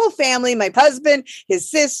the whole family, my husband, his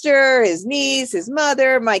sister, his niece, his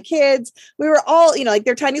mother, my kids, we were all, you know, like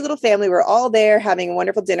their tiny little family. We're all there having a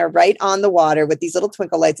wonderful dinner right on the water with these little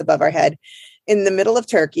twinkle lights above our head in the middle of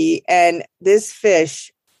Turkey. And this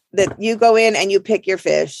fish that you go in and you pick your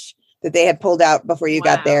fish that they had pulled out before you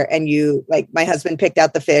got there. And you, like, my husband picked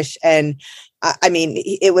out the fish. And I mean,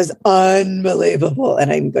 it was unbelievable.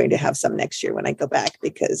 And I'm going to have some next year when I go back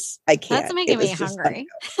because I can't. That's making me hungry.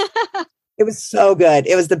 It was so good.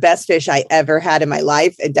 It was the best fish I ever had in my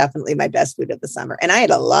life and definitely my best food of the summer. And I had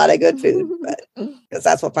a lot of good food because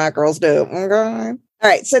that's what fat girls do. Okay. All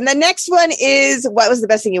right. So the next one is, what was the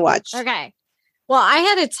best thing you watched? Okay. Well, I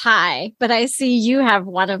had a tie, but I see you have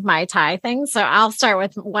one of my tie things. So I'll start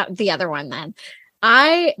with the other one then.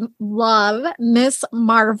 I love Miss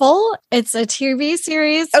Marvel. It's a TV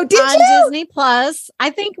series on Disney Plus. I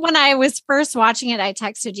think when I was first watching it, I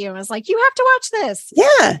texted you and was like, you have to watch this.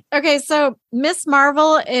 Yeah. Okay. So Miss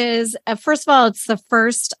Marvel is, first of all, it's the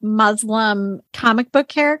first Muslim comic book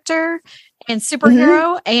character and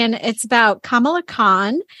superhero. And it's about Kamala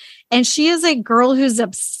Khan. And she is a girl who's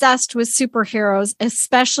obsessed with superheroes,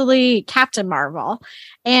 especially Captain Marvel.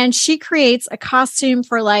 And she creates a costume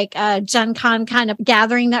for like a Gen Con kind of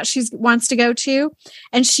gathering that she wants to go to.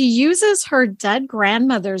 And she uses her dead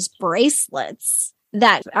grandmother's bracelets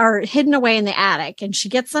that are hidden away in the attic. And she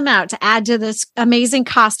gets them out to add to this amazing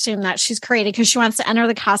costume that she's created because she wants to enter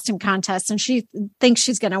the costume contest and she thinks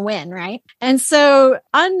she's going to win, right? And so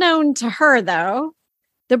unknown to her, though,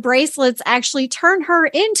 the bracelets actually turn her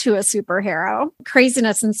into a superhero.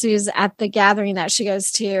 Craziness ensues at the gathering that she goes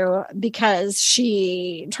to because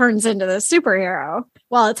she turns into the superhero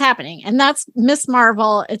while it's happening. And that's Miss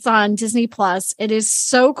Marvel. It's on Disney Plus. It is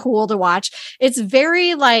so cool to watch. It's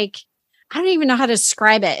very like, I don't even know how to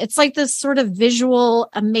describe it. It's like this sort of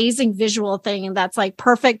amazing visual thing. And that's like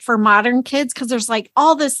perfect for modern kids because there's like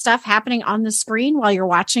all this stuff happening on the screen while you're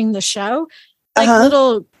watching the show. Like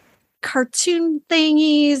little cartoon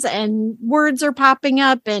thingies and words are popping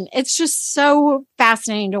up and it's just so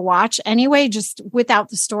fascinating to watch anyway, just without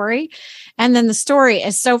the story. And then the story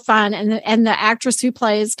is so fun. And the actress who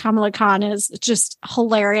plays Kamala Khan is just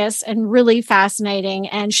hilarious and really fascinating.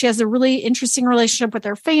 And she has a really interesting relationship with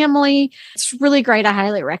her family. It's really great. I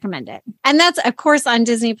highly recommend it. And that's of course on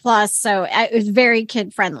Disney Plus. So it's very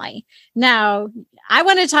kid friendly. Now, I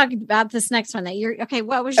want to talk about this next one that you're okay.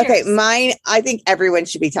 What was yours? Okay, mine. I think everyone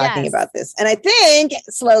should be talking about this. And I think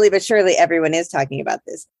slowly but surely everyone is talking about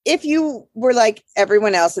this. If you were like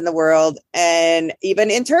everyone else in the world, and even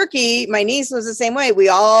in Turkey, my niece was the same way. We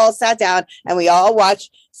all sat down and we all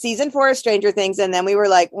watched season 4 of Stranger Things. And then we were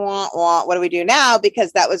like, wah, wah, what do we do now?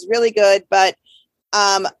 Because that was really good. But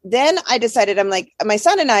then I decided, I'm like, my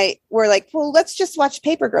son and I were like, well, let's just watch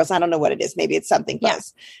Paper Girls. I don't know what it is. Maybe it's something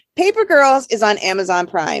close. Paper Girls is on Amazon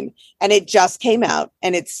Prime and it just came out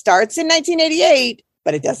and it starts in 1988,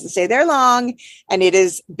 but it doesn't stay there long. And it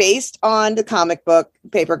is based on the comic book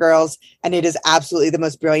Paper Girls. And it is absolutely the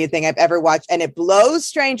most brilliant thing I've ever watched. And it blows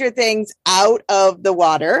Stranger Things out of the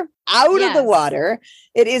water. Of the water.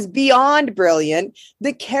 It is beyond brilliant.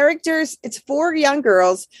 The characters, it's 4 young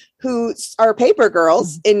girls who are paper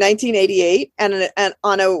girls in 1988. And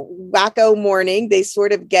on a wacko morning, they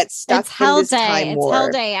sort of get stuck in this time war. It's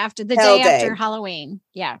Hell Day after after Halloween.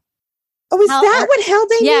 Yeah. Oh, is that what Hell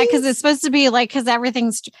Day Yeah, means? because it's supposed to be like, because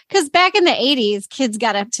back in the 80s, kids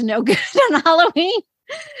got up to no good on Halloween.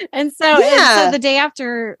 And so the day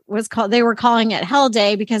after was called, they were calling it Hell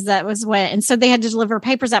Day because that was when, and so they had to deliver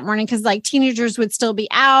papers that morning because like teenagers would still be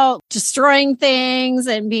out destroying things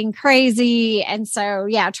and being crazy. And so,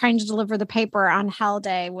 trying to deliver the paper on Hell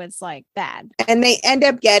Day was like bad. And they end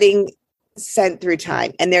up getting sent through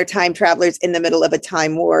time, and they're time travelers in the middle of a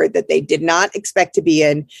time war that they did not expect to be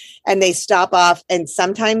in. And they stop off, and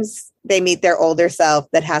sometimes they meet their older self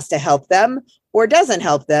that has to help them or doesn't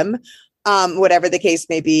help them. Whatever the case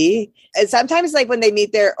may be. And sometimes like when they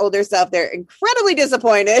meet their older self, they're incredibly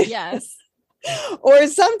disappointed. Yes. Or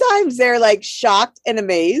sometimes they're like shocked and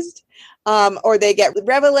amazed. Or they get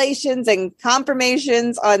revelations and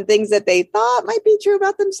confirmations on things that they thought might be true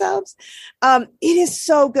about themselves. It is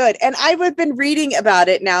so good. And I've been reading about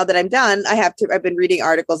it now that I'm done. I've been reading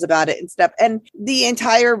articles about it and stuff. And the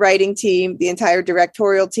entire writing team, the entire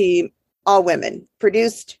directorial team, all women,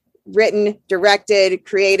 produced, written, directed,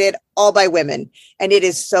 created, all by women. And it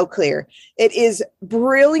is so clear. It is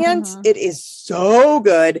brilliant. Mm-hmm. It is so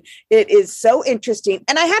good. It is so interesting.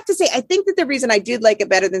 And I have to say, I think that the reason I do like it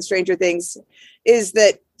better than Stranger Things is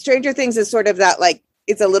that Stranger Things is sort of that, like,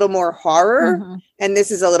 it's a little more horror, mm-hmm. and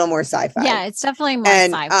this is a little more sci-fi. Yeah, it's definitely more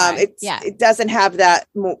sci-fi. It doesn't have that,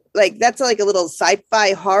 like, that's like a little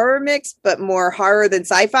sci-fi horror mix, but more horror than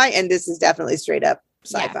sci-fi. And this is definitely straight up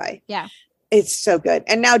sci-fi. Yeah. It's so good.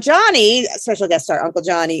 And now Johnny, special guest star, Uncle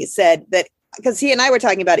Johnny, said that, because he and I were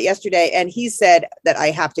talking about it yesterday, and he said that I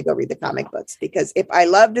have to go read the comic books, because if I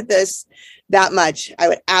loved this that much, I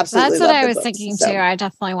would absolutely That's what I was books. thinking too. I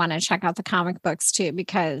definitely want to check out the comic books too,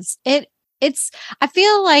 because I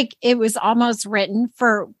feel like it was almost written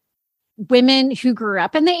for women who grew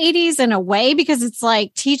up in the 80s in a way, because it's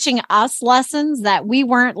like teaching us lessons that we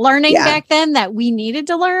weren't learning back then that we needed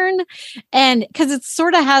to learn. And because it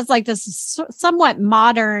sort of has like this somewhat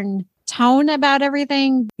modern tone about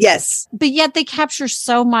everything. Yes. But yet they capture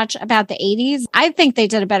so much about the 80s. I think they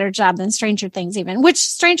did a better job than Stranger Things even, which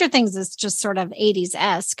Stranger Things is just sort of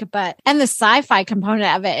 80s-esque, and the sci-fi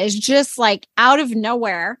component of it is just like out of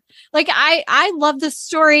nowhere. Like I love the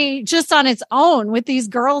story just on its own with these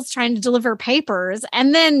girls trying to deliver papers.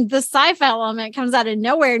 And then the sci-fi element comes out of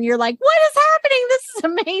nowhere and you're like, what is happening? This is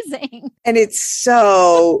amazing. And it's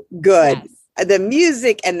so good. Yes. The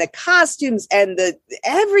music and the costumes and the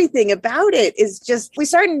everything about it is just, we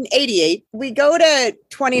started in 88. We go to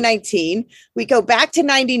 2019. We go back to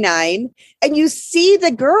 99, and you see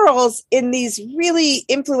the girls in these really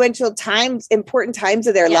influential times, important times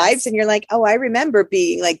of their lives. And you're like, oh, I remember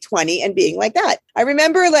being like 20 and being like that. I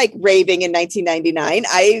remember like raving in 1999.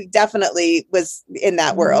 I definitely was in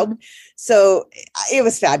that world. So it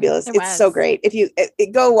was fabulous. It's so great. If you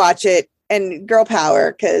go watch it. And girl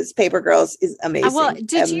power, because Paper Girls is amazing. Well,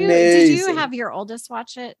 did you have your oldest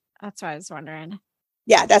watch it? That's what I was wondering.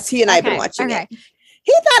 Yeah, that's he and I have been watching it.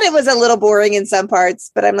 He thought it was a little boring in some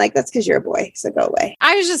parts, but I'm like, that's because you're a boy, so go away.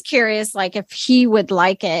 I was just curious, like, if he would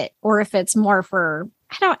like it or if it's more for,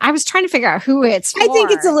 I was trying to figure out who it's for. I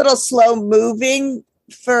think it's a little slow moving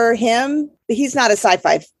for him. He's not a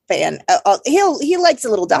sci-fi fan. He likes a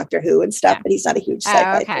little Doctor Who and stuff, but he's not a huge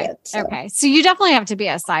sci-fi fan. So. Okay. So you definitely have to be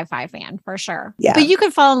a sci-fi fan for sure. Yeah. But you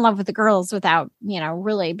could fall in love with the girls without,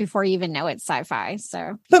 really before you even know it's sci-fi.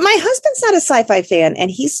 So. But my husband's not a sci-fi fan,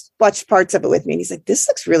 and he's watched parts of it with me, and he's like, this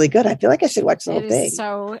looks really good. I feel like I should watch the whole thing.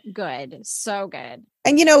 So good. So good.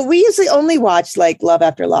 And, we usually only watch like Love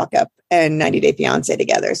After Lockup and 90 Day Fiancé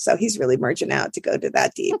together. So he's really merging out to go to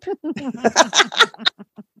that deep.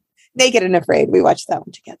 Naked and Afraid. We watched that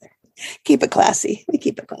one together. Keep it classy. We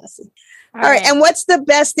keep it classy. All right. And what's the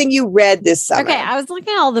best thing you read this summer? Okay. I was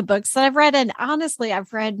looking at all the books that I've read, and honestly,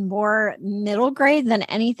 I've read more middle grade than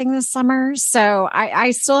anything this summer. So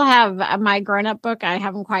I still have my grown-up book I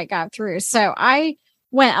haven't quite got through. So I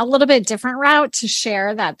went a little bit different route to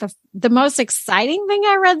share that the most exciting thing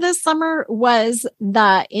I read this summer was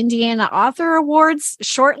the Indiana Author Awards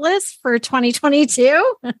shortlist for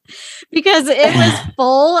 2022, because it was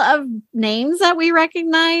full of names that we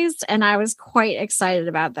recognized, and I was quite excited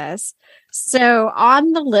about this. So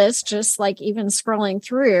on the list, just like even scrolling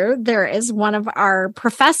through, there is one of our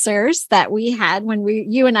professors that we had when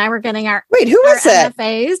you and I were getting our who is it?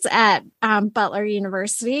 MFAs at Butler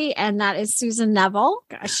University, and that is Susan Neville.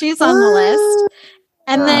 She's on the list.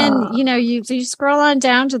 And then, you scroll on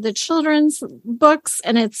down to the children's books,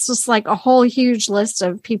 and it's just like a whole huge list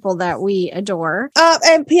of people that we adore.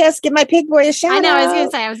 And P.S. give my pig boy a shout out. I know, I was going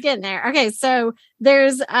to say, I was getting there. Okay, so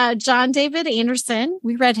There's John David Anderson.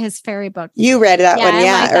 We read his fairy book. You read that one,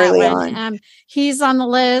 yeah, early on. He's on the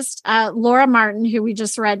list. Laura Martin, who we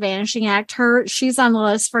just read Vanishing Act, she's on the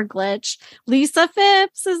list for Glitch. Lisa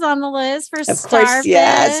Phipps is on the list for Starfish. Of course,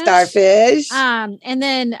 yeah, Starfish. And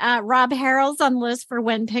then Rob Harrell's on the list for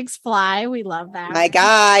When Pigs Fly. We love that. My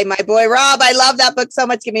guy, my boy Rob. I love that book so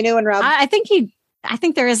much. Give me a new one, Rob. I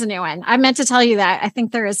think there is a new one. I meant to tell you that. I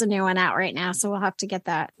think there is a new one out right now. So we'll have to get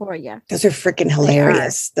that for you. Those are freaking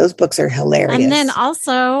hilarious. Those books are hilarious. And then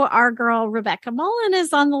also our girl, Rebecca Mullen,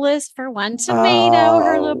 is on the list for One Tomato.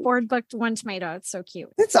 Her little board book, One Tomato. It's so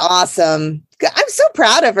cute. That's awesome. I'm so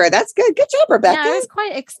proud of her. That's good. Good job, Rebecca. Yeah, I was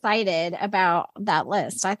quite excited about that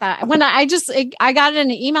list. I thought when I got it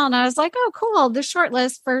in an email and I was like, oh, cool. The short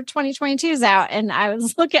list for 2022 is out. And I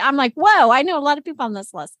was I'm like, whoa, I know a lot of people on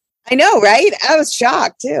this list. I know, right? I was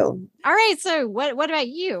shocked too. All right. So what about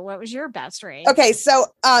you? What was your best read? Okay. So,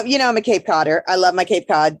 I'm a Cape Codder. I love my Cape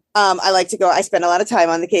Cod. I like to go, I spend a lot of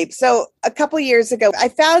time on the Cape. So a couple years ago, I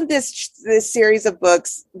found this series of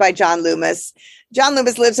books by John Loomis. John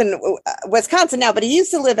Loomis lives in Wisconsin now, but he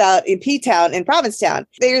used to live out in P-Town in Provincetown.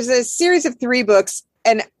 There's a series of 3 books.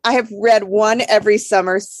 And I have read one every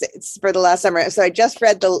summer for the last summer. So I'm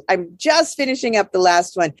just finishing up the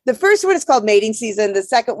last one. The first one is called Mating Season. The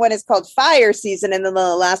second one is called Fire Season. And then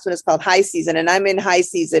the last one is called High Season. And I'm in High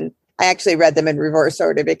Season. I actually read them in reverse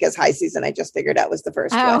order because High Season, I just figured out was the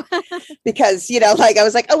first one. Because, I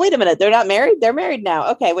was like, oh, wait a minute. They're not married. They're married now.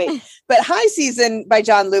 Okay, wait. But High Season by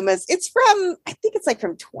John Loomis, I think it's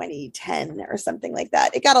from 2010 or something like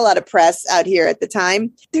that. It got a lot of press out here at the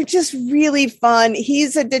time. They're just really fun.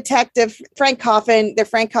 He's a detective, Frank Coffin. They're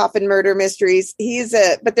Frank Coffin murder mysteries.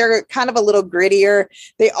 But they're kind of a little grittier.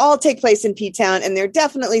 They all take place in P-Town, and they're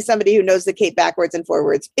definitely somebody who knows the Cape backwards and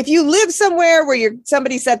forwards. If you live somewhere where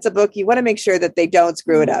somebody sets a book, you want to make sure that they don't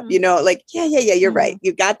screw it up. You're right.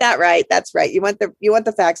 You got that right. That's right. You want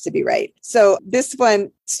the facts to be right. So this one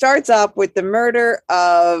starts up with the murder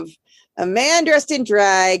of a man dressed in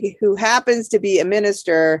drag who happens to be a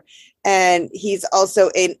minister, and he's also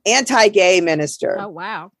an anti-gay minister. Oh,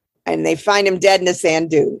 wow. And they find him dead in a sand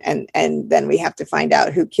dune. And then we have to find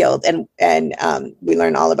out who killed. And we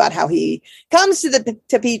learn all about how he comes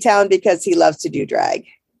to P-Town because he loves to do drag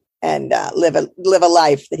and live a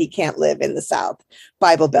life that he can't live in the South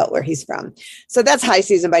Bible Belt where he's from. So that's High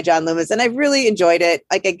Season by John Loomis. And I really enjoyed it.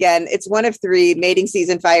 Again, it's one of 3: Mating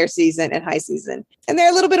Season, Fire Season, and High Season. And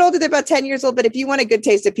they're a little bit older. They're about 10 years old. But if you want a good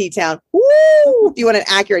taste of P-Town, if you want an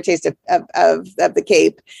accurate taste of the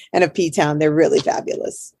Cape and of P-Town, they're really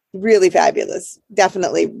fabulous. Really fabulous.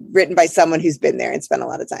 Definitely written by someone who's been there and spent a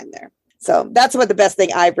lot of time there. So that's the best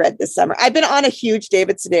thing I've read this summer. I've been on a huge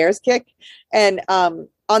David Sedaris kick. And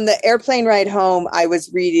on the airplane ride home, I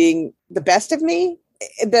was reading The Best of Me.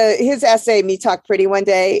 His essay, Me Talk Pretty, one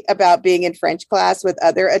day about being in French class with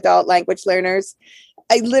other adult language learners.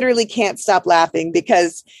 I literally can't stop laughing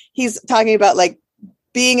because he's talking about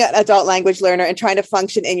being an adult language learner and trying to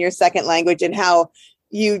function in your second language and how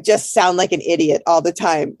you just sound like an idiot all the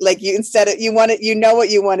time. You know what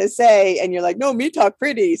you want to say. And you're like, no, me talk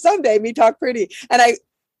pretty. Someday me talk pretty. And I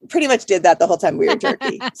pretty much did that the whole time we were in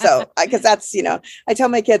Turkey. So, because that's, I tell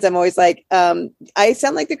my kids, I'm always like, I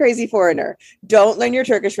sound like the crazy foreigner. Don't learn your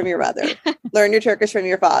Turkish from your mother. Learn your Turkish from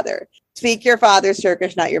your father. Speak your father's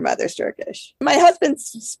Turkish, not your mother's Turkish. My husband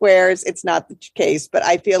swears it's not the case, but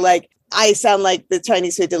I feel like I sound like the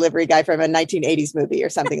Chinese food delivery guy from a 1980s movie or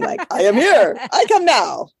something like, I am here. I come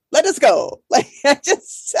now. Let us go.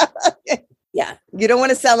 Yeah. You don't want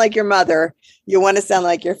to sound like your mother. You want to sound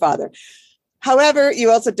like your father. However,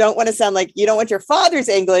 you also don't want to sound like you don't want your father's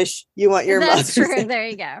English. You want your mother's. That's true. There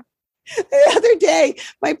you go. The other day,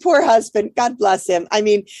 my poor husband, God bless him. I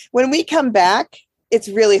mean, when we come back, it's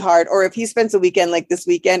really hard. Or if he spends a weekend like this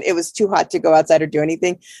weekend, it was too hot to go outside or do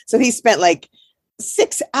anything. So he spent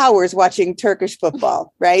 6 hours watching Turkish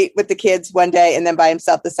football, right? With the kids one day and then by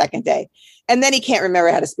himself the second day. And then he can't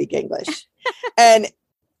remember how to speak English. And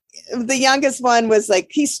the youngest one was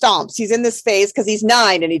he stomps. He's in this phase because he's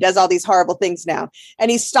 9 and he does all these horrible things now.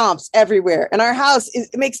 And he stomps everywhere. And our house, it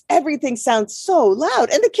makes everything sound so loud.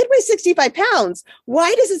 And the kid weighs 65 pounds.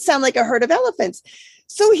 Why does it sound like a herd of elephants?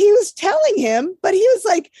 So he was telling him, but he was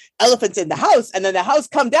like, elephants in the house. And then the house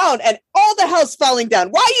come down and all the house falling down.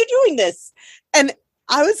 Why are you doing this? And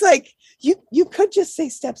I was like, you could just say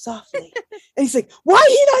step softly. And he's like, why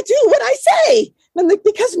he not do what I say? And I'm like,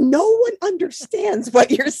 because no one understands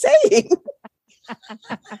what you're saying. I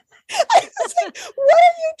was like, what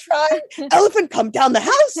are you trying? Elephant come down the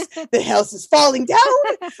house. The house is falling down.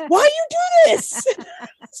 Why you do this?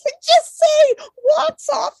 Like, just say walk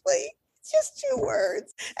softly. just 2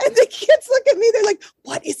 words. And the kids look at me, they're like,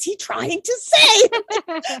 what is he trying to say?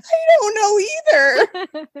 I don't know either.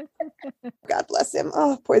 God bless him.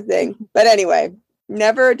 Oh, poor thing. But anyway,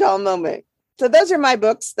 never a dull moment. So those are my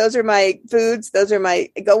books. Those are my foods. Those are my,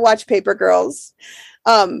 go watch Paper Girls.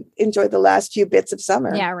 Enjoy the last few bits of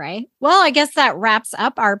summer. Yeah, right. Well, I guess that wraps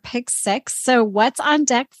up our pick 6. So what's on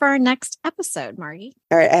deck for our next episode, Margie?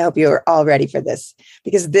 All right. I hope you are all ready for this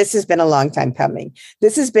because this has been a long time coming.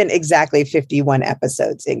 This has been exactly 51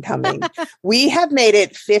 episodes in coming. We have made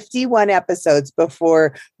it 51 episodes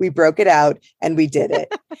before we broke it out and we did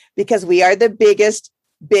it because we are the biggest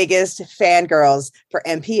fangirls for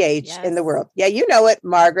MPH in the world. Yeah, you know it.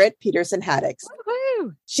 Margaret Peterson Haddix.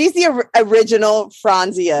 Woo-hoo. She's the original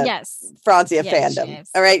Franzia fandom.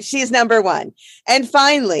 All right. She's number 1. And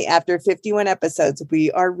finally, after 51 episodes,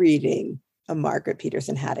 we are reading a Margaret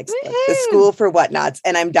Peterson Haddix book, The School for Whatnots.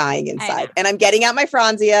 And I'm dying inside. And I'm getting out my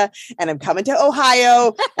Franzia and I'm coming to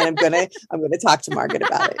Ohio and I'm gonna talk to Margaret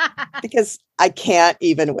about it because I can't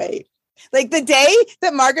even wait. Like the day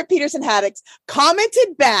that Margaret Peterson Haddix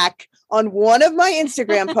commented back on one of my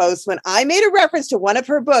Instagram posts when I made a reference to one of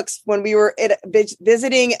her books when we were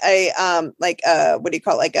visiting a a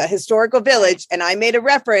historical village, and I made a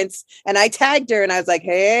reference and I tagged her and I was like,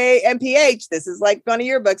 "Hey, MPH, this is like one of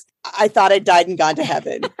your books." I thought I'd died and gone to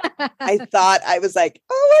heaven. I was like,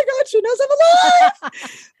 "Oh my God, she knows I'm alive."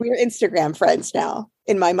 We're Instagram friends now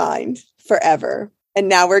in my mind forever. And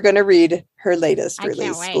now we're going to read her latest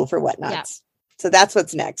release, School for Whatnots. Yep. So that's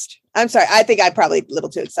what's next. I'm sorry. I think I'm probably a little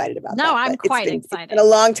too excited about that. No, I'm quite excited. It's been a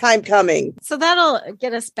long time coming. So that'll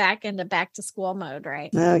get us back into back to school mode, right?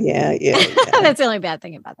 Oh, yeah. That's the only bad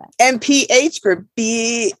thing about that. MPH for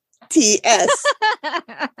BTS.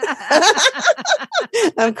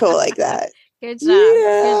 I'm cool like that. Good job.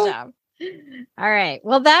 Yeah. Good job. All right.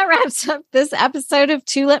 Well, that wraps up this episode of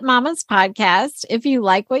Two Lit Mamas podcast. If you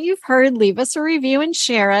like what you've heard, leave us a review and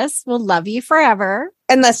share us. We'll love you forever.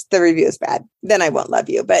 Unless the review is bad, then I won't love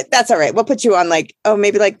you. But that's all right. We'll put you on maybe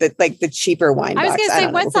the cheaper wine box. I was going to say,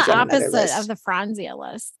 what's the opposite of the Franzia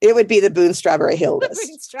list? It would be the Boone Strawberry Hill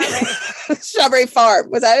list. Strawberry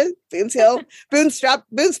Farm. Was that it? Boone's Hill? Boone's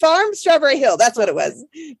Farm? Strawberry Hill. That's what it was.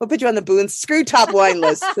 We'll put you on the Boone Screw Top wine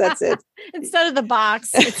list. That's it. Instead of the box,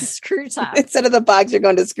 it's Screw Top. Instead of the box, you're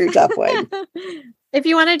going to Screw Top wine. If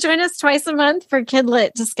you want to join us twice a month for Kid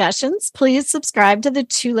Lit discussions, please subscribe to the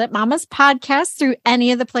Two Lit Mamas podcast through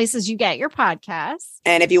any of the places you get your podcasts.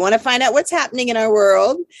 And if you want to find out what's happening in our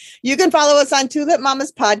world, you can follow us on Two Lit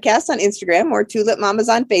Mamas podcast on Instagram or Two Lit Mamas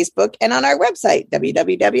on Facebook and on our website,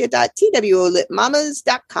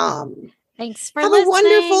 www.twolitmamas.com. Thanks for listening. Have a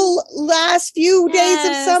wonderful last few days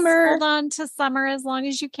of summer. Hold on to summer as long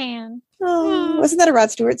as you can. Oh, wasn't that a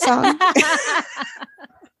Rod Stewart song?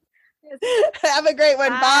 Have a great one.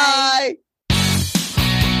 Bye.